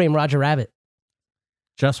 Who Framed Roger Rabbit?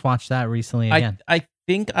 Just watched that recently again. I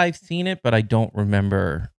think I've seen it, but I don't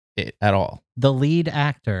remember it at all. The lead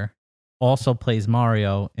actor also plays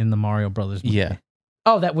Mario in the Mario Brothers movie. Yeah.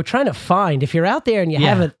 Oh, that we're trying to find. If you're out there and you Yeah.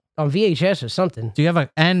 have it on VHS or something. Do you have a,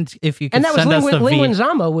 and if you can And that was send us the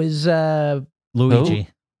Linguinzamo was Luigi.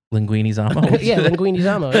 Linguini Zamo. yeah,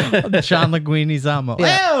 Linguinizamo. John Leguizamo.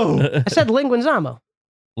 Yeah. Ew! I said Linguinzamo.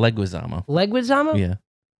 Leguizamo. Leguizamo? Yeah.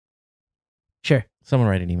 Sure. Someone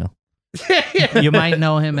write an email. You might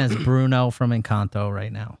know him as Bruno from Encanto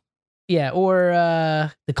right now. Yeah, or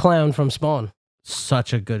the clown from Spawn.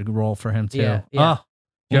 Such a good role for him too. Yeah, yeah. Oh,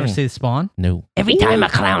 you ever Mm. see Spawn? No. Every time a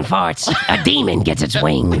clown farts, a demon gets its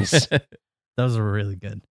wings. Those were really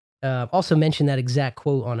good. Also mentioned that exact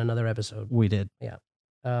quote on another episode. We did.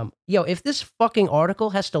 Yo, if this fucking article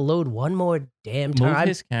has to load one more damn Move time.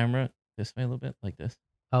 his camera this way a little bit, like this.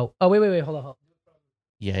 Oh, wait, hold on.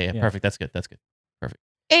 Yeah, Yeah. perfect. That's good. Perfect.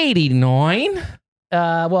 89.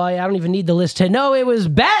 Well, I don't even need the list to know it was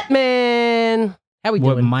Batman. How we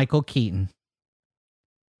With doing? Michael Keaton.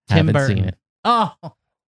 Tim Haven't Burton. seen it. Oh,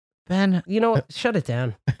 Ben. You know what? Shut it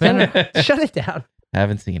down. Ben. Shut it down.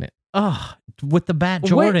 Haven't seen it. Oh, with the Bat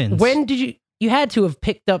Jordans. When did you? you had to have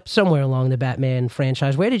picked up somewhere along the Batman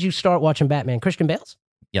franchise. Where did you start watching Batman? Christian Bale's?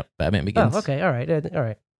 Yep, Batman Begins. Oh, okay. All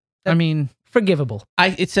right. I mean, Forgivable.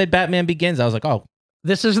 It said Batman Begins. I was like, oh,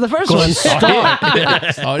 This is the first Good one. start.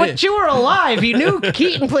 But you were alive. You knew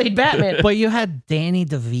Keaton played Batman. but you had Danny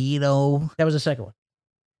DeVito That was the second one.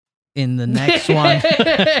 in the next one. Yeah,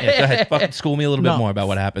 go ahead. Fucking school me a little bit No. more about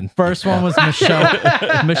what happened. First one was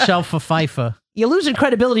Michelle Pfeiffer. You're losing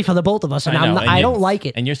credibility for the both of us, and I know, and I you- don't like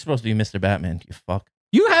it. And you're supposed to be Mr. Batman. You fuck.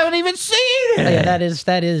 You haven't even seen it. Oh, yeah, that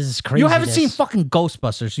is crazy. You haven't seen fucking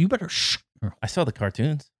Ghostbusters. You better shh. I saw the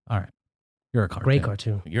cartoons. All right. You're a cartoon. Great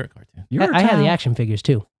cartoon. You're a cartoon. You're I had the action figures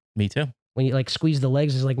too. Me too. When you like squeeze the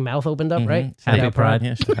legs, his like mouth opened up, right? Mhm. Happy Yeah, Pride.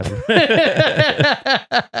 Yeah, happy.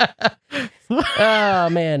 Oh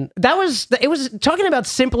man, it was talking about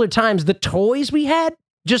simpler times. The toys we had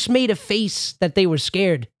just made a face that they were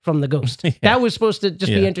scared from the ghost. Yeah. That was supposed to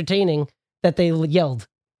just be Yeah. entertaining. That they yelled.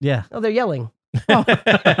 Yeah. Oh, they're yelling. Oh.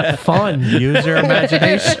 Fun. Use your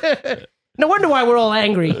imagination. No wonder why we're all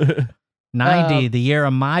angry. 90, the year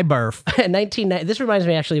of my birth. 1990. This reminds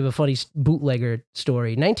me actually of a funny bootlegger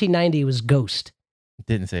story. 1990 was Ghost.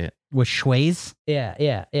 Didn't say it. With Schways. Yeah.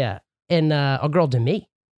 And a girl to me.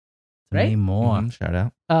 Right? Name more. Mhm. Shout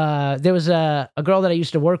out. There was a girl that I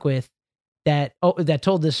used to work with that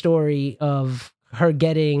told the story of her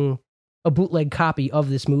getting a bootleg copy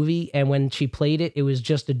of this movie, and when she played it, it was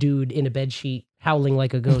just a dude in a bedsheet howling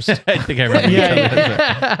like a ghost. I think I remember.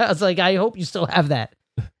 Yeah. I was like, I hope you still have that.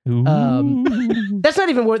 That's not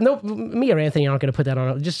even worth. No, me or Anthony aren't going to put that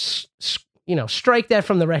on. Just strike that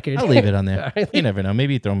from the record. I'll leave it on there. All right. You never know.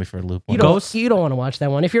 Maybe you throw me for a loop. You one. don't want to watch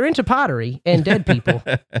that one if you're into pottery and dead people.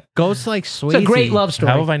 Ghosts like Swayze. It's a great love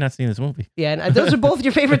story. How have I not seen this movie? Yeah, and those are both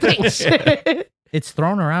your favorite things. It's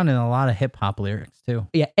thrown around in a lot of hip hop lyrics too.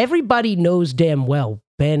 Yeah, everybody knows damn well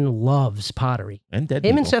Ben loves pottery. And dead Him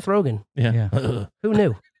people. and Seth Rogen. Yeah. Yeah. Who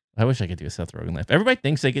knew? I wish I could do a Seth Rogen laugh. Everybody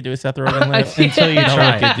thinks they could do a Seth Rogen laugh Until you No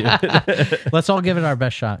try. one could do it. Let's all give it our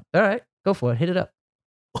best shot. All right, go for it. Hit it up.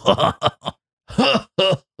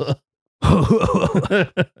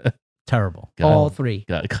 Terrible. All three.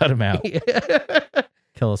 Cut him out.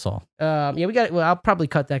 Kill us all. Yeah, we got it. Well, I'll probably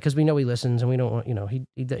cut that because we know he listens and we don't want, he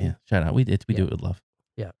Yeah, shout out. We do it with love.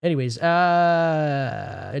 Yeah. Anyways,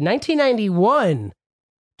 1991,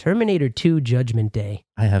 Terminator 2 Judgment Day.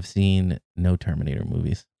 I have seen no Terminator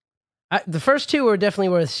movies. The first two are definitely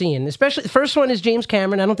worth seeing. Especially the first one is James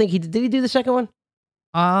Cameron. I don't think did he do the second one?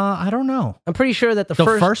 I don't know. I'm pretty sure that the The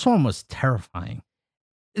first first one was terrifying.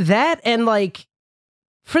 that and like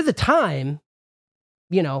for the time,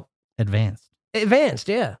 Advanced. advanced.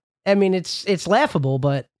 Yeah. I mean, it's laughable,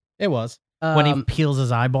 but It was. When he um, peels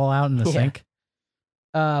his eyeball out in the yeah. sink.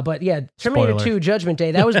 but yeah, Terminator Spoiler. 2 Judgment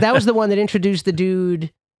Day. That was the one that introduced the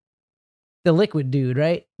dude, the liquid dude,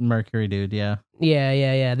 right? Mercury dude, yeah.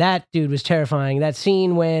 Yeah. That dude was terrifying. That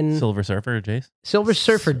scene when Silver Surfer, Jace. Silver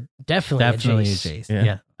Surfer definitely Definitely a a Jace. Jace.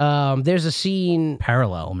 Yeah. There's a scene.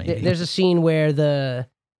 Parallel, maybe. There's a scene where there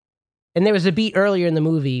was a beat earlier in the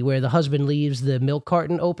movie where the husband leaves the milk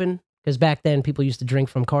carton open because back then people used to drink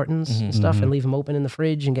from cartons and stuff Mhm. and leave them open in the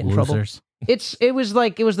fridge and get in trouble. Losers. It was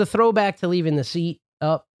the throwback to leaving the seat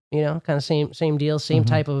up, kind of same deal, same Mhm.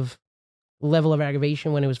 type of level of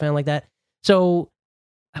aggravation when it was found like that. So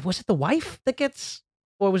was it the wife that gets,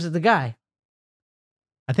 or was it the guy?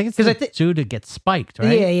 I think it's 'Cause the I thi- dude that gets spiked,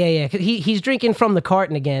 right? Yeah. 'Cause he's drinking from the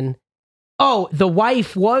carton again. Oh, the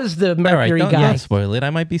wife was the All right, Mercury don't guy. spoil it. I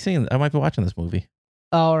might be watching this movie.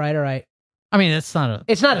 All right. I mean, it's not a.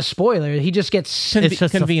 It's not a spoiler. He just gets. It's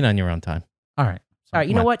just a- Convene on your own time. All right. All right,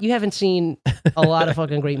 you know what? You haven't seen a lot of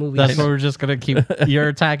fucking great movies. That's what we're just gonna keep. You're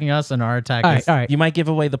attacking us, and our attack all is. right. You might give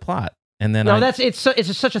away the plot, and then No, it's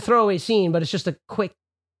such a throwaway scene, but it's just a quick.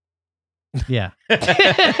 Yeah,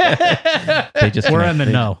 They just We're in the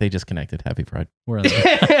they- know. They just connected. Happy Pride. we're in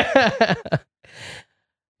the,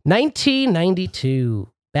 1992,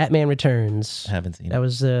 Batman Returns. I haven't seen That it.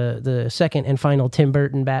 was the second and final Tim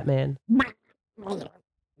Burton Batman.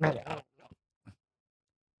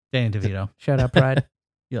 Danny DeVito. Shout out, Pride.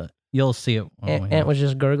 You'll see it. Ant was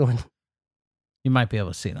just gurgling. You might be able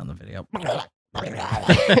to see it on the video. We're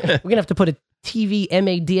gonna have to put a TV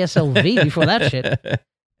MADSLV before that shit.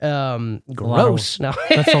 Gross. No,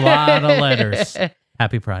 That's a lot of letters.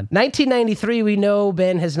 Happy Pride. 1993. We know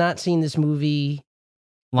Ben has not seen this movie.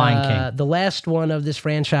 Lion King. The last one of this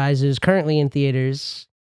franchise is currently in theaters.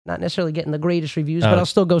 Not necessarily getting the greatest reviews, but I'll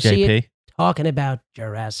still go see it. JP. Talking about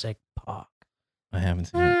Jurassic Park. I haven't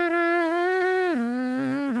seen it.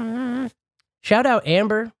 Shout out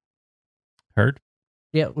Amber. Heard?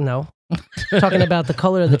 Yeah, no. Talking about the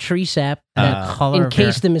color of the tree sap that Color of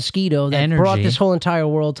encased the mosquito that energy. brought this whole entire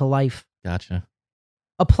world to life. Gotcha.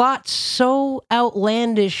 A plot so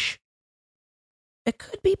outlandish, it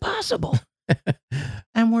could be possible.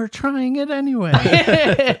 And we're trying it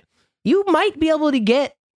anyway. You might be able to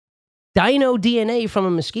get dino DNA from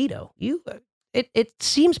a mosquito. It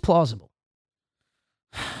seems plausible.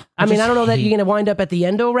 I mean, I don't know that you're going to wind up at the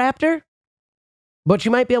Endoraptor, but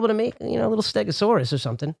you might be able to make, a little Stegosaurus or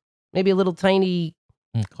something. Maybe a little tiny.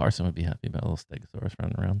 Carson would be happy about a little Stegosaurus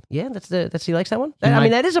running around. Yeah, he likes that one. He might-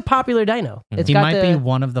 that is a popular dino. It's He got might the, be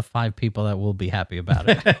one of the 5 people that will be happy about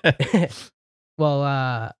it. Well,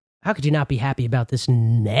 how could you not be happy about this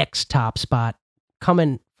next top spot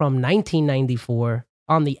coming from 1994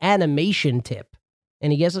 on the animation tip?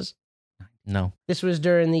 Any guesses? No. This was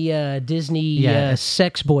during the Disney Yeah.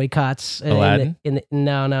 Sex boycotts. Aladdin?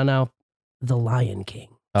 No. The Lion King.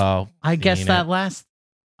 Oh, I guess seen that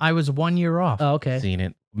I was 1 year off. Oh, okay. Seen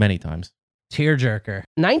it many times. Tearjerker.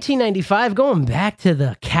 1995, going back to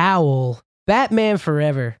the cowl. Batman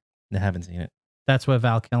Forever. I haven't seen it. That's with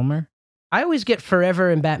Val Kilmer. I always get Forever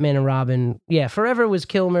and Batman and Robin. Yeah, Forever was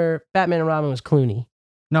Kilmer. Batman and Robin was Clooney.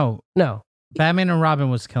 No, No. Batman and Robin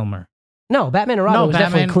was Kilmer. No, Batman and Robin No, was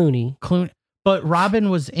Batman- definitely Clooney. But Robin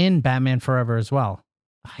was in Batman Forever as well.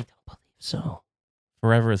 I don't believe so.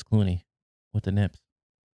 Forever is Clooney with the nips.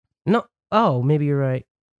 No. Oh, maybe you're right.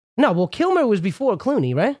 No, well, Kilmer was before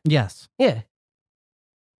Clooney, right? Yes. Yeah.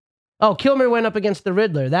 Oh, Kilmer went up against the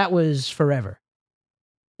Riddler. That was Forever.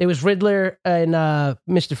 It was Riddler and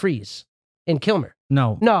Mr. Freeze and Kilmer.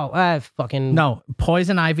 No. No, I fucking... No.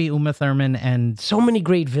 Poison Ivy, Uma Thurman, and So many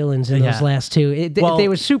great villains in those Yeah. last two. Well- They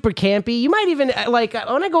were super campy. You might even, like,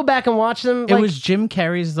 when I go back and watch them... it like, was Jim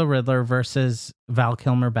Carrey's The Riddler versus Val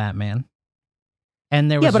Kilmer Batman. And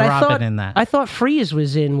there Yeah, was but I Robin thought- in that. I thought Freeze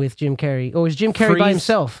was in with Jim Carrey. Or was Jim Carrey by Freeze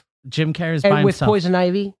himself? Jim Carrey's And by with himself. Poison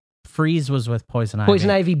Ivy? Freeze was with Poison Ivy. Poison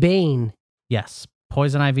Ivy Bane. Yes.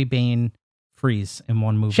 Poison Ivy, Bane, Freeze in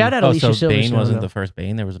one movie. Shout out Oh, Alicia so Silverstone. Bane wasn't though. the first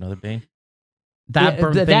Bane. There was another Bane. That, Yeah,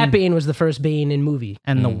 Bane, that Bane was the first Bane in movie.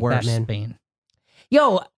 and the worst Batman. Bane.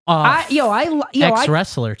 Yo, I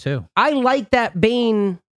Ex-wrestler, too. like that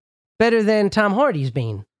Bane better than Tom Hardy's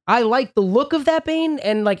Bane. I like the look of that Bane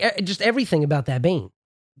and like just everything about that Bane.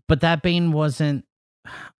 But that Bane wasn't...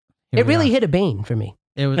 It really hit a Bane for me.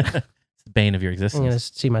 It was. It's the Bane of your I'm gonna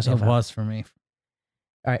existence. see myself It out. was for me.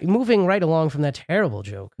 All right, moving right along from that terrible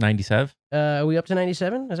joke. 97? Are we up to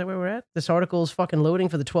 97? Is that where we're at? This article is fucking loading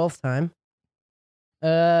for the 12th time.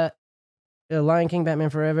 Lion King, Batman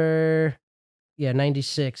Forever. Yeah,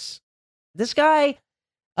 96. This guy,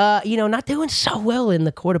 not doing so well in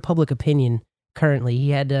the court of public opinion currently. He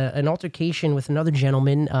had an altercation with another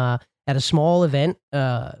gentleman at a small event,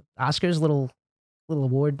 Oscars little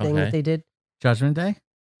award thing Okay. that they did. Judgment Day?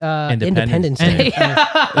 Independence Independence Day.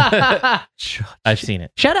 Day. I've seen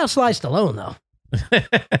it. Shout out Sly Stallone, though.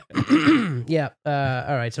 Yeah.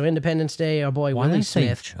 All right. So Independence Day, our boy Why did Willie I say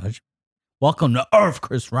Smith. Judge? Welcome to Earth,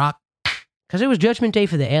 Chris Rock. Because it was Judgment Day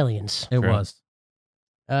for the aliens. It True. was.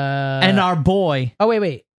 And And our boy, oh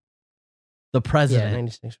wait. the Yeah, president,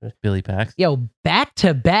 96. Billy Pax. Yo,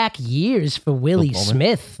 back-to-back years for Willie Pullman?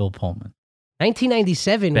 Smith. Phil Pullman,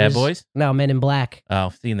 1997 Bad was... Boys? No, Men in Black. Oh,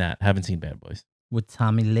 I've seen that. Haven't seen Bad Boys. with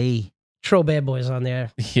Tommy Lee. Throw Bad Boys on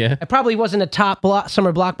there. Yeah. It probably wasn't a top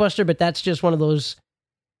summer blockbuster, but that's just one of those...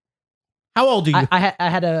 How old are you? I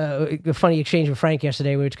had a funny exchange with Frank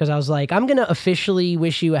yesterday because I was like, I'm going to officially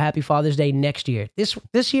wish you a happy Father's Day next year.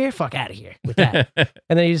 This year? Fuck out of here with that.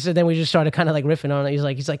 And then we just started kind of like riffing on it.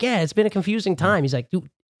 He's like, yeah, it's been a confusing time. He's like, dude,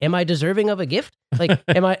 am I deserving of a gift? Like,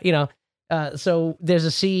 am I, so there's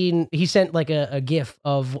a scene, he sent like a GIF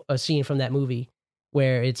of a scene from that movie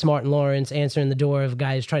where it's Martin Lawrence answering the door of a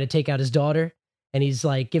guy who's trying to take out his daughter. And he's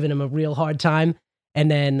like giving him a real hard time. And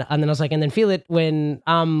then I was like, and then feel it when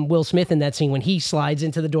Will Smith in that scene, when he slides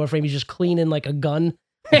into the door frame, he's just cleaning like a gun.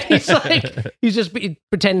 He's like, he's just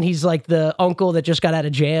pretending he's like the uncle that just got out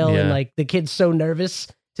of jail. And Yeah. like the kid's so nervous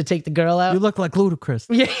to take the girl out. You look like Ludacris.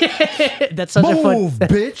 Yeah, that's such a fun.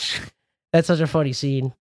 bitch. That's such a funny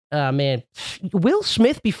scene. Man, Will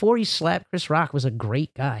Smith before he slapped Chris Rock was a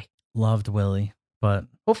great guy. Loved Willie, but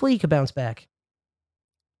Hopefully he could bounce back.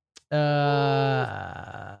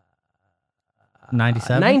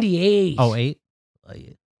 97? 98. Oh, 8?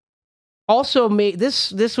 Also made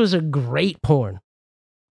this was a great porn.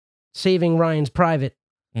 Saving Ryan's Private.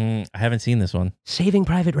 I haven't seen this one. Saving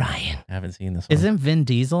Private Ryan. I haven't seen this one. Isn't Vin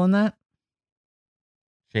Diesel in that?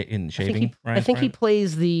 In I shaving? think he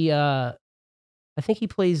plays the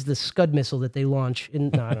Scud missile that they launch in.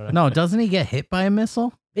 No, I don't know. No, doesn't he get hit by a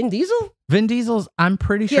missile? Vin Diesel? Vin Diesel's, I'm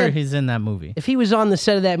pretty sure Yeah. he's in that movie. If he was on the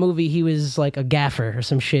set of that movie, he was like a gaffer or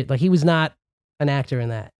some shit. Like he was not an actor in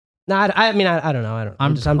that. No, I mean, I don't know. I don't.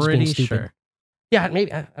 I'm just being pretty stupid. sure. Yeah,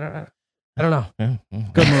 maybe. I don't know. Good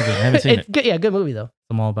movie. I haven't seen It's it. good, yeah, good movie though.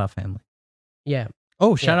 I'm all about family. Yeah.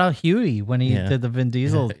 Oh, shout out Huey when he Yeah. did the Vin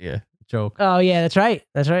Diesel Yeah. joke. Oh yeah, that's right.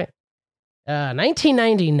 That's right.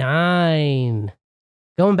 1999.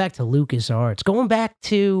 Going back to LucasArts. Going back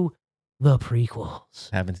to the prequels.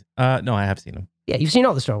 Haven't. No, I have seen them. Yeah, you've seen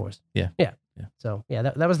all the Star Wars. Yeah. Yeah. Yeah. So yeah,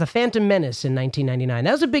 that was the Phantom Menace in 1999.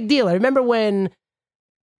 That was a big deal. I remember when.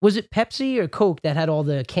 Was it Pepsi or Coke that had all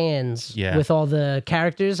the cans Yeah. with all the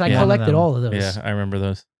characters? I Yeah. collected One of them. all of those. Yeah, I remember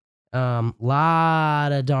those.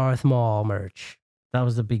 Lot of Darth Maul merch. That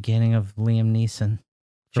was the beginning of Liam Neeson.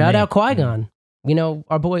 for Shout me. out Qui-Gon. You know,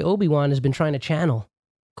 our boy Obi-Wan has been trying to channel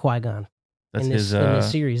Qui-Gon That's in his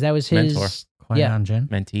this series. That was his mentor. Qui-Gon Jinn.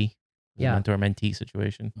 mentee. Yeah. Mentor mentee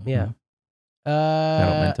situation. Yeah. Shout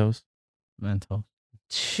out Mentos. Mental.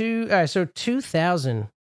 All right, so 2000,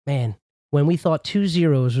 man, when we thought 2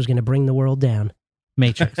 zeros was going to bring the world down.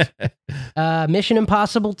 Matrix. Mission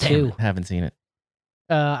Impossible 2. Haven't seen it.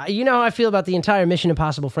 You know how I feel about the entire Mission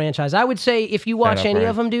Impossible franchise. I would say if you watch out, any Brian.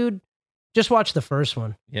 of them, dude, just watch the first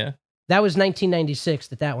one. Yeah. That was 1996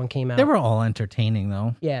 that one came out. They were all entertaining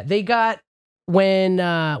though. Yeah, they got when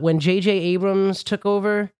J.J. Abrams took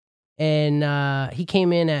over and he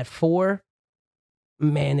came in at 4.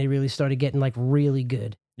 Man, they really started getting like really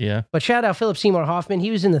good. Yeah. But shout out Philip Seymour Hoffman. He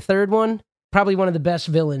was in the third one. Probably one of the best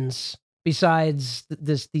villains besides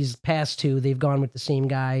these past two. They've gone with the same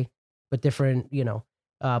guy, but different,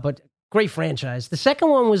 but great franchise. The second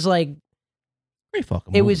one was like, Great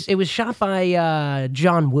fucking it movie. was shot by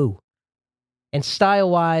John Woo. And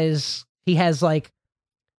style-wise, he has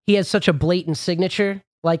such a blatant signature,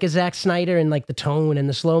 like a Zack Snyder, and like the tone and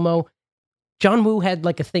the slow-mo. John Woo had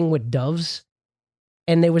like a thing with doves.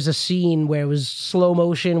 And there was a scene where it was slow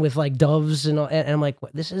motion with like doves and I'm like,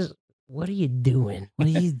 what are you doing? What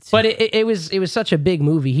are you? But it was such a big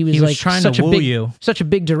movie. He was, He was like trying such to a woo big, you. such a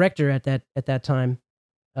big director at that time.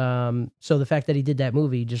 So the fact that he did that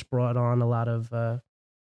movie just brought on a lot of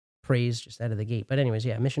praise just out of the gate. But anyways,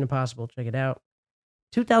 yeah, Mission Impossible, check it out.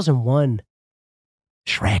 2001,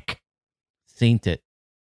 Shrek. Seen it.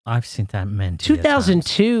 I've seen that many.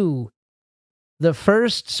 2002, the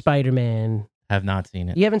first Spider-Man. Have not seen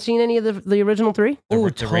it. You haven't seen any of the original 3? The, Ooh,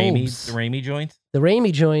 the Raimi, Tobes. the Raimi joints. The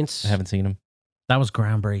Raimi joints. I haven't seen them. That was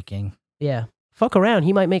groundbreaking. Yeah. Fuck around.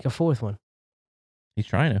 He might make a 4th one. He's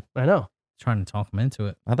trying to. I know. Trying to talk him into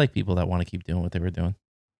it. I like people that want to keep doing what they were doing.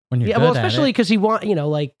 When you're Yeah, good well, at especially it. because he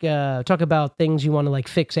talk about things you want to like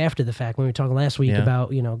fix after the fact. When we were talking last week Yeah.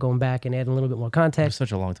 about, going back and adding a little bit more It was context.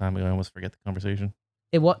 such a long time ago. I almost forget the conversation.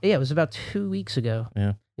 It was about 2 weeks ago.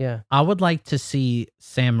 Yeah. Yeah. I would like to see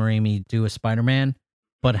Sam Raimi do a Spider-Man,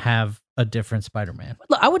 but have a different Spider-Man.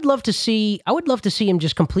 Look, I would love to see him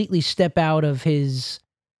just completely step out of his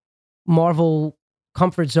Marvel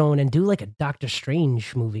comfort zone and do like a Doctor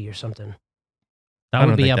Strange movie or something. That I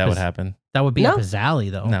would don't be think up that would his, happen. That would be No? up his alley,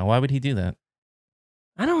 though. No, why would he do that?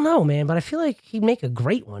 I don't know, man, but I feel like he'd make a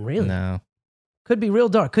great one, really. No, Could be real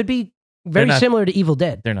dark. Could be very not- similar to Evil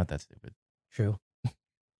Dead. they're not that stupid. True.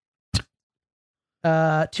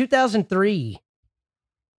 2003.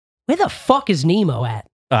 Where the fuck is Nemo at?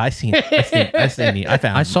 Oh, I seen it. I seen it. I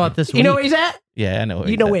found. I saw it this week. You know where he's at? Yeah, I know.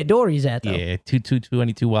 You know where Dory's at, though. Yeah,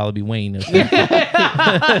 2222 Wallaby Wayne. Yeah,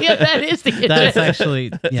 that is the. That's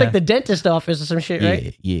actually It's like the dentist office or some shit,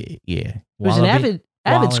 right? Yeah. He was an Wallaby- avid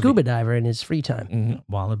Wallaby. scuba diver in his free time. Mhm.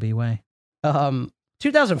 Wallaby Way.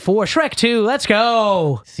 2004, Shrek 2. Let's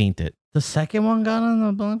go. Seen it. The second one got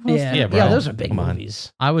on the blockbuster? Yeah, Yeah, bro. yeah, those are big Come on.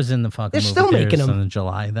 movies. I was in the fucking They're movie still making theaters them. in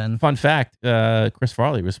July then. Fun fact: Chris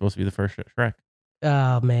Farley was supposed to be the first Shrek.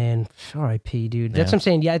 Oh man, R.I.P. dude. That's Yeah. what I'm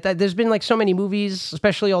saying. Yeah, there's been like so many movies,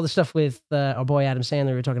 especially all the stuff with our boy Adam Sandler.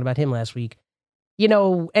 We were talking about him last week.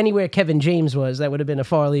 Anywhere Kevin James was, that would have been a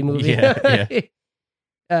Farley movie. Yeah,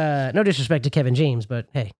 No disrespect to Kevin James, but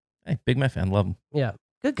hey, Hey, big Met fan, love him. yeah,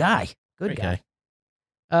 good guy. Good Great guy.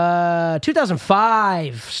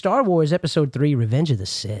 2005, Star Wars Episode 3, Revenge of the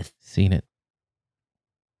Sith. Seen it.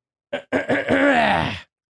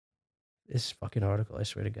 This fucking article, I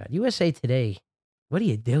swear to God. USA Today, what are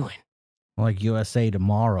you doing? Like USA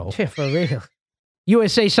Tomorrow. Yeah, for real.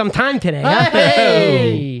 USA sometime today. Huh?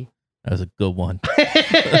 Hey! That was a good one.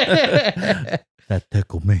 That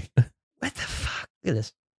tickled me. What the fuck? Look at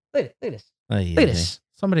this. Look at this. Oh, yeah, Look at this.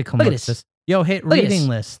 Somebody come Look at with this. this. Yo, hit Look at reading this.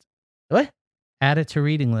 list. What? Add it to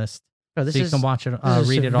reading list. Bro, this so you is can watch it, this is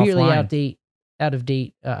read it severely offline. out of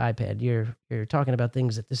date iPad. You're talking about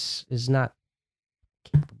things that this is not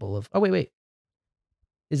capable of. Oh wait.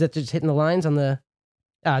 Is that just hitting the lines on the?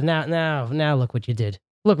 Now look what you did.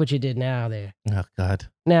 Look what you did now there. Oh God.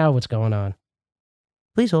 Now what's going on?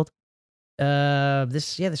 Please hold.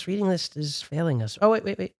 This reading list is failing us. Oh, wait.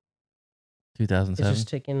 It's 2007. just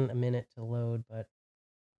taking a minute to load, but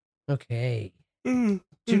okay.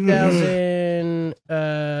 2000.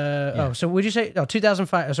 Oh, so would you say? Oh,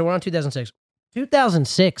 2005. So we're on 2006.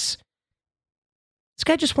 2006. This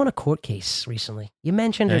guy just won a court case recently. You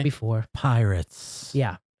mentioned her Okay. before. Pirates.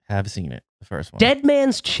 Yeah. Have seen it. The first one. Dead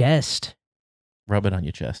Man's Chest. Rub it on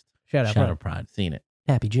your chest. Shout out. Shadow bro. Pride. Seen it.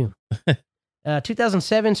 Happy June.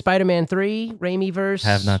 2007, Spider-Man 3, Raimi verse.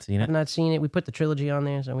 Have not seen it. Have not seen it. We put the trilogy on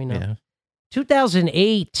there, so we know. Yeah.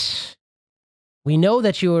 2008. We know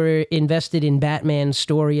that you were invested in Batman's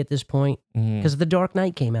story at this point Mhm. because The Dark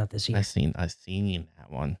Knight came out this year. I seen that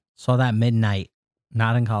one. Saw that midnight.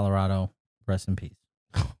 Not in Colorado. Rest in peace.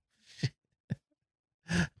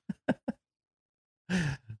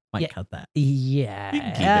 Might Yeah. cut that. Yeah. You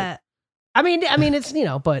can keep it. I mean, it's,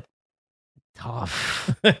 but tough.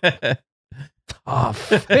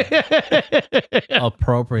 Tough.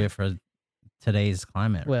 Appropriate for today's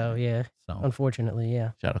climate. Well, yeah. So Unfortunately,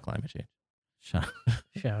 yeah. Shadow climate change. shut-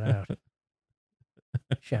 Shout out.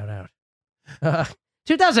 Shout out.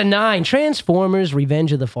 2009, Transformers: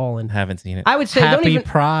 Revenge of the Fallen. Haven't seen it. I would say don't Happy even.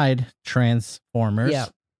 Pride Transformers. Yeah.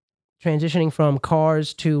 Transitioning from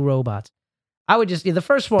cars to robots. I would just the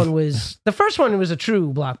first one was a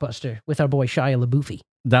true blockbuster with our boy Shia LaBeouf.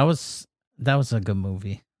 That was a good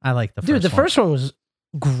movie. I like the first Dude, the one. first one was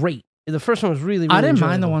great. The first one was really, really I didn't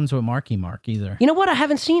mind the enjoyable. ones with Marky Mark either. You know what? I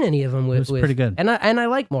haven't seen any of them with. It was pretty good. And I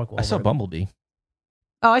like Mark Wahlberg. I saw Bumblebee.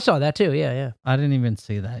 Oh, I saw that too. Yeah, yeah. I didn't even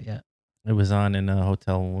see that yet. It was on in a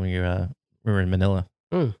hotel when we were in Manila.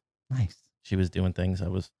 Nice. She was doing things.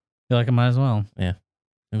 Feel like I might as well. It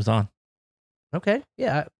was on. Okay.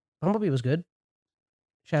 Yeah, Bumblebee was good.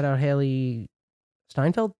 Shout out Haley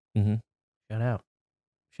Steinfeld. Mhm. Shout out.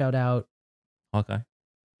 Shout out. Hawkeye.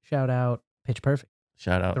 Shout out Pitch Perfect.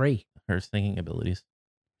 Shout out 3. her singing abilities.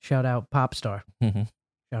 Shout out Pop Star. Mhm.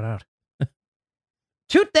 Shout out.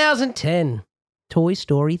 2010, Toy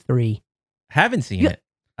Story 3. Haven't seen Yeah. it.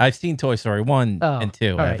 I've seen Toy Story 1 Oh, and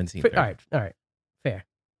 2. all I right. haven't seen All 3. right. Fair.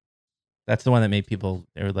 That's the one that made people,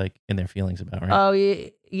 they were like in their feelings about, right? Oh,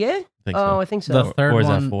 yeah? I think Oh, so. I think so. The third Or is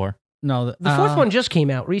one. that 4? No, The fourth one just came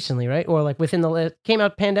out recently, right? Or like within came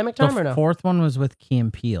out pandemic time or no? fourth one was with Key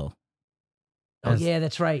and Peele. Oh, as- yeah,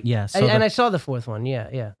 that's right. Yeah, so And I saw the fourth one.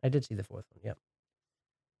 Yeah. I did see the fourth one. Yep.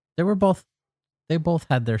 They both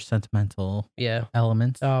had their sentimental Yeah.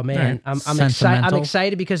 elements. Oh man, Right. I'm excited. I'm Sentimental.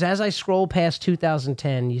 excited because as I scroll past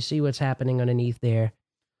 2010, you see what's happening underneath there.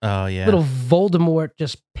 Oh, yeah. Little Voldemort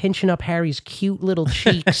just pinching up Harry's cute little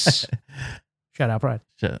cheeks. Shout out, Pride.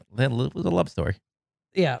 It was a love story.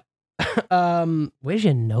 Yeah. Where's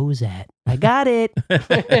your nose at? I got it.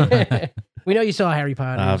 We know you saw Harry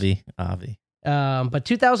Potter. Avi. But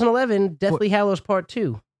 2011, Deathly Hallows Part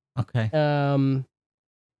 2. Okay.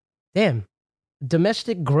 Damn.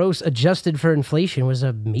 Domestic gross adjusted for inflation was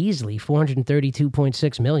a measly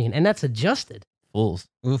 432.6 million, and that's adjusted. Fools.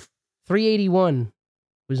 Oof. 381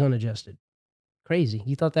 was unadjusted. Crazy.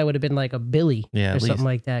 You thought that would have been like a Billy Yeah, or at something least.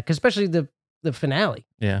 like that, 'cause especially the finale.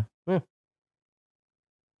 Yeah.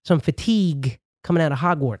 Some fatigue coming out of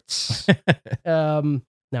Hogwarts.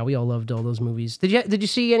 Now we all loved all those movies. Did you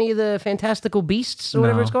see any of the Fantastical Beasts or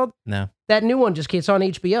whatever No. it's called? No. That new one just it's on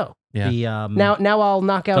HBO. Yeah. The Now I'll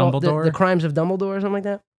knock out the Dumbledore? Crimes of Dumbledore or something like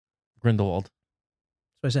that. Grindelwald.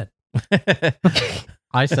 That's what I said.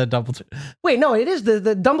 I said Dumbledore. Wait, no, it is the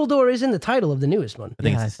Dumbledore is in the title of the newest one. I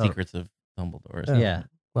think Yeah, it's the I thought- Secrets of Dumbledore. Oh. Yeah.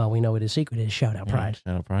 Well, we know what his secret is. Shout out Pride.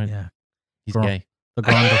 Shout out Pride. Yeah. He's Girl. gay. The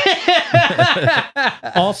Grundle-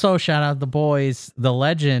 Also, shout out the boys. The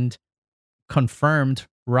legend confirmed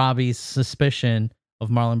Robbie's suspicion of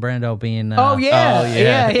Marlon Brando being. Oh yeah, Oh,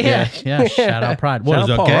 yeah. yeah. Shout out Pride. What Shout is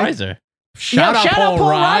out Paul okay? Reiser. Shout out Paul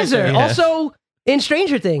Reiser. Yeah. Also in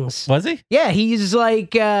Stranger Things. Was he? Yeah, he's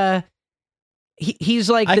like he's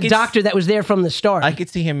like I the could doctor that was there from the start. I could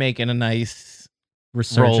see him making a nice role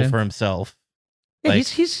Resurgent. for himself. Yeah, like-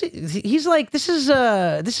 he's like this is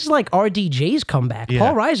like RDJ's comeback. Yeah.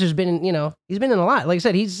 Paul Reiser's been he's been in a lot. Like I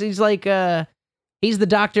said, he's like he's the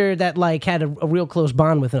doctor that like had a real close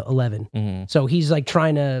bond with 11. Mhm. So he's like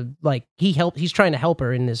trying to like he's trying to help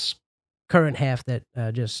her in this current half that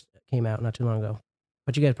just came out not too long ago.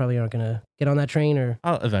 But you guys probably aren't gonna get on that train or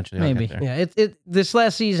Eventually, Maybe. I'll get there. yeah. It this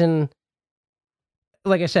last season,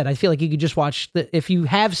 like I said, I feel like you could just watch if you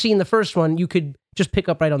have seen the first one, you could just pick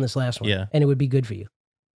up right on this last one, Yeah. and it would be good for you.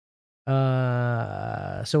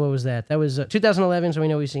 So what was that? That was 2011. So we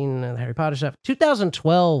know we've seen the Harry Potter stuff.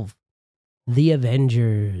 2012, The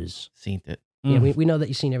Avengers. Seen it. Yeah, Mm. we know that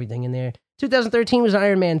you've seen everything in there. 2013 was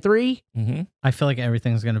Iron Man 3. Mm-hmm. I feel like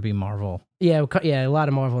everything's going to be Marvel. Yeah, a lot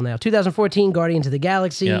of Marvel now. 2014, Guardians of the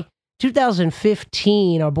Galaxy. Yeah.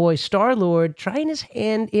 2015, our boy Star-Lord trying his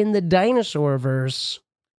hand in the dinosaur verse.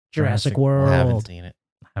 Jurassic World. I haven't seen it.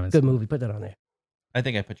 Haven't Good seen movie. Put that on there. I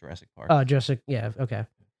think I put Jurassic Park. Jurassic. Yeah, okay.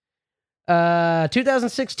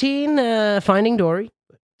 2016, Finding Dory.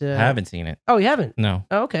 I haven't seen it. Oh, you haven't? No.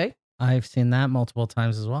 Oh, okay. I've seen that multiple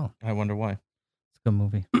times as well. I wonder why. It's a good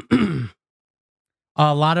movie.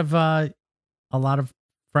 A lot of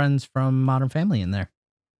friends from Modern Family in there.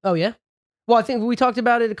 Oh, yeah? Well, I think we talked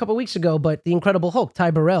about it a couple weeks ago, but the Incredible Hulk,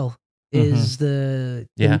 Ty Burrell, is the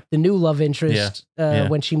new love interest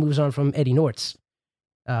when she moves on from Eddie Nortz.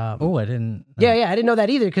 I didn't. Yeah, I didn't know that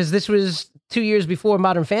either because this was 2 years before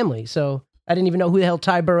Modern Family, so I didn't even know who the hell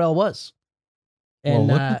Ty Burrell was.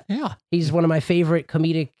 And he's one of my favorite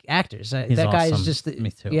comedic actors. That guy is just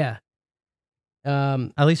me too. Yeah.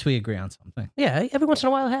 At least we agree on something. Yeah, every once in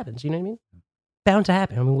a while it happens. You know what I mean? Bound to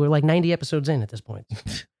happen. I mean, we're like 90 episodes in at this point.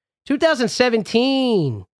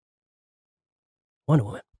 2017, Wonder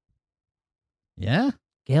Woman. Yeah,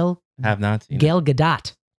 Have not seen Gal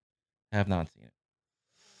Gadot. it. Have not seen it.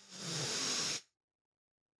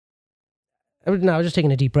 No, I was just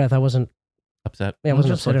taking a deep breath. I wasn't. Upset. Yeah, I I'm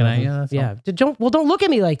wasn't just upset looking or at you, anything. that's Yeah. Don't look at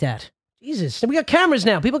me like that. Jesus. We got cameras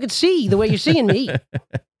now. People can see the way you're seeing me.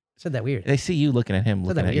 Said that weird. They see you looking at him, Said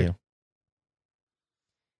looking that at weird. you.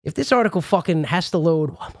 If this article fucking has to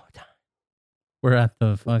load one more time. we're at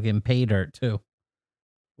the fucking pay dirt too.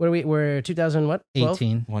 What are we? We're 2000 what? 12?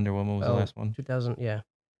 18 Wonder Woman was the last one. 2000. Yeah.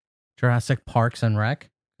 Jurassic Parks and Rec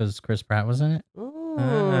because Chris Pratt was in it.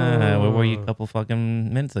 Where were you a couple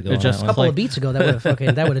fucking minutes ago? It on just that A one? couple of beats ago,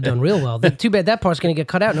 that would have done real well. Too bad that part's gonna get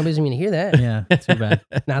cut out. Nobody's gonna hear that. Yeah, too bad.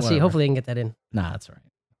 Now, see, Whatever. hopefully, they can get that in. Nah, that's all right.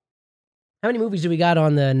 How many movies do we got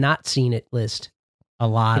on the not seen it list? A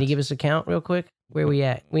lot. Can you give us a count real quick? Where we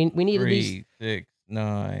at? We need at least. 3, 6,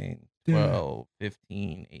 9, 12,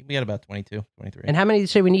 15. We got about 22, 23. And how many did you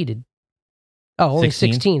say we needed? Oh, only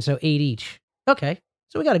 16. 16, so 8 each. Okay,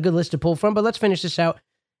 so we got a good list to pull from. But let's finish this out.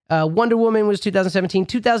 Wonder Woman was 2017.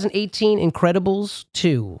 2018, Incredibles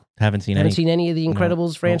 2. Haven't seen Haven't any. seen any of the No.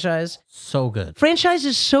 Incredibles franchise. So good. Franchise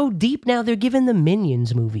is so deep now. They're giving the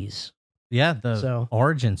Minions movies. Yeah, the So-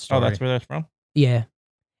 origin story. Oh, that's where that's from? Yeah.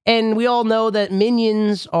 And we all know that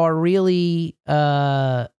Minions are really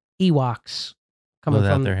Ewoks coming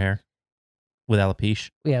Without from their hair. With alopecia.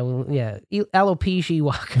 Yeah, well, yeah. Alopecia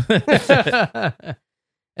Ewok.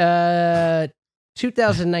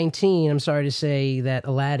 2019, I'm sorry to say that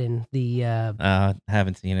Aladdin,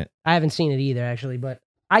 Haven't seen it. I haven't seen it either actually, but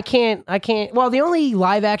I can't well, the only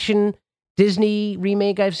live action Disney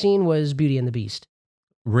remake I've seen was Beauty and the Beast.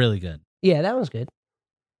 Really good. Yeah, that was good.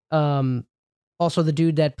 Also the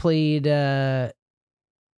dude that played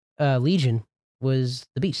Legion was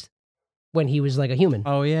the Beast when he was like a human.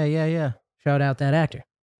 Oh, yeah. Shout out that actor.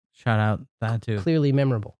 Shout out that too. Clearly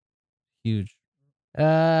memorable. Huge.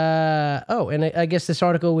 And I guess this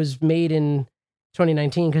article was made in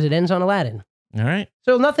 2019 because it ends on Aladdin. All right.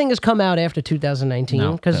 So nothing has come out after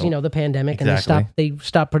 2019 because No. the pandemic Exactly. and they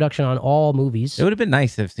stopped production on all movies. It would have been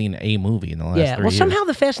nice to have seen a movie in the last 3 Yeah, well, years. somehow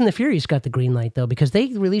the Fast and the Furious got the green light though because they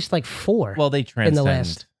released like 4. Well, they transcend.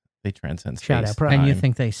 last- They transcend space. Shout out, Prime. And you time.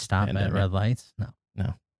 think they stop at Pandemic. red lights? No.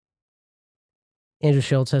 Andrew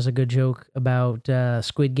Schultz has a good joke about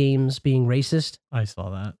Squid Games being racist. I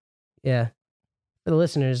saw that. Yeah. For the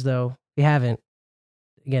listeners though, if you haven't,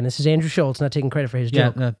 again, this is Andrew Schultz, not taking credit for his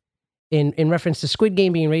joke. Yeah. In reference to Squid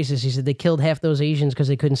Game being racist, he said they killed half those Asians because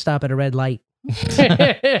they couldn't stop at a red light.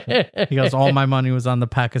 He goes, all my money was on the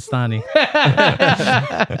Pakistani.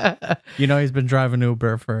 You know, he's been driving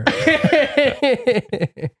Uber for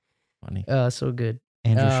Funny. So good.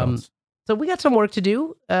 Andrew Schultz. So we got some work to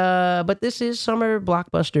do, but this is summer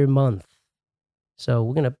blockbuster month. So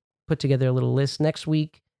we're going to put together a little list next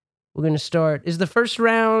week. We're going to start. Is the first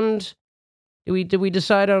round, did we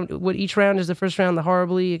decide on what each round is? The first round, the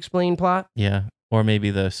horribly explained plot? Yeah. Or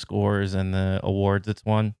maybe the scores and the awards it's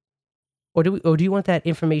won. Or do you want that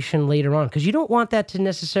information later on? Because you don't want that to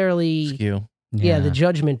necessarily, Skew. yeah, the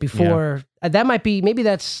judgment before. That might be, maybe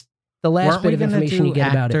that's the last Weren't bit we of gonna information do you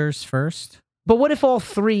get about it. actors first? But what if all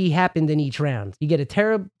 3 happened in each round? You get a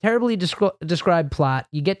terribly described plot,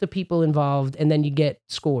 you get the people involved, and then you get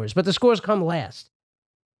scores. But the scores come last.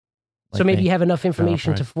 So Like maybe me. you have enough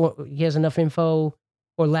information right. he has enough info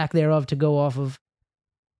or lack thereof to go off of.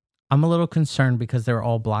 I'm a little concerned because they're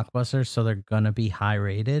all blockbusters, so they're gonna be high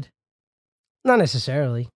rated. Not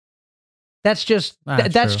necessarily. That's just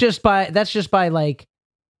that's true. just by like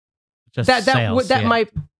Just that sales, that yeah.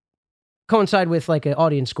 might coincide with like an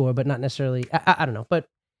audience score, but not necessarily. I don't know, but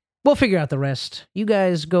we'll figure out the rest. You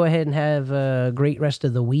guys go ahead and have a great rest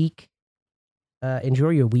of the week. Enjoy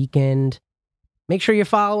your weekend. Make sure you're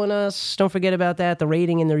following us. Don't forget about that. The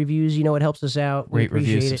rating and the reviews, you know, it helps us out. We Rate,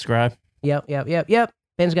 review, appreciate it. subscribe. Yep.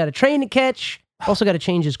 Ben's got a train to catch. Also got to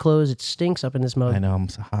change his clothes. It stinks up in this mug. I know, I'm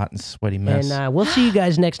a hot and sweaty mess. And we'll see you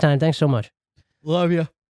guys next time. Thanks so much. Love you.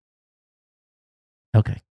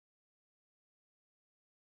 Okay.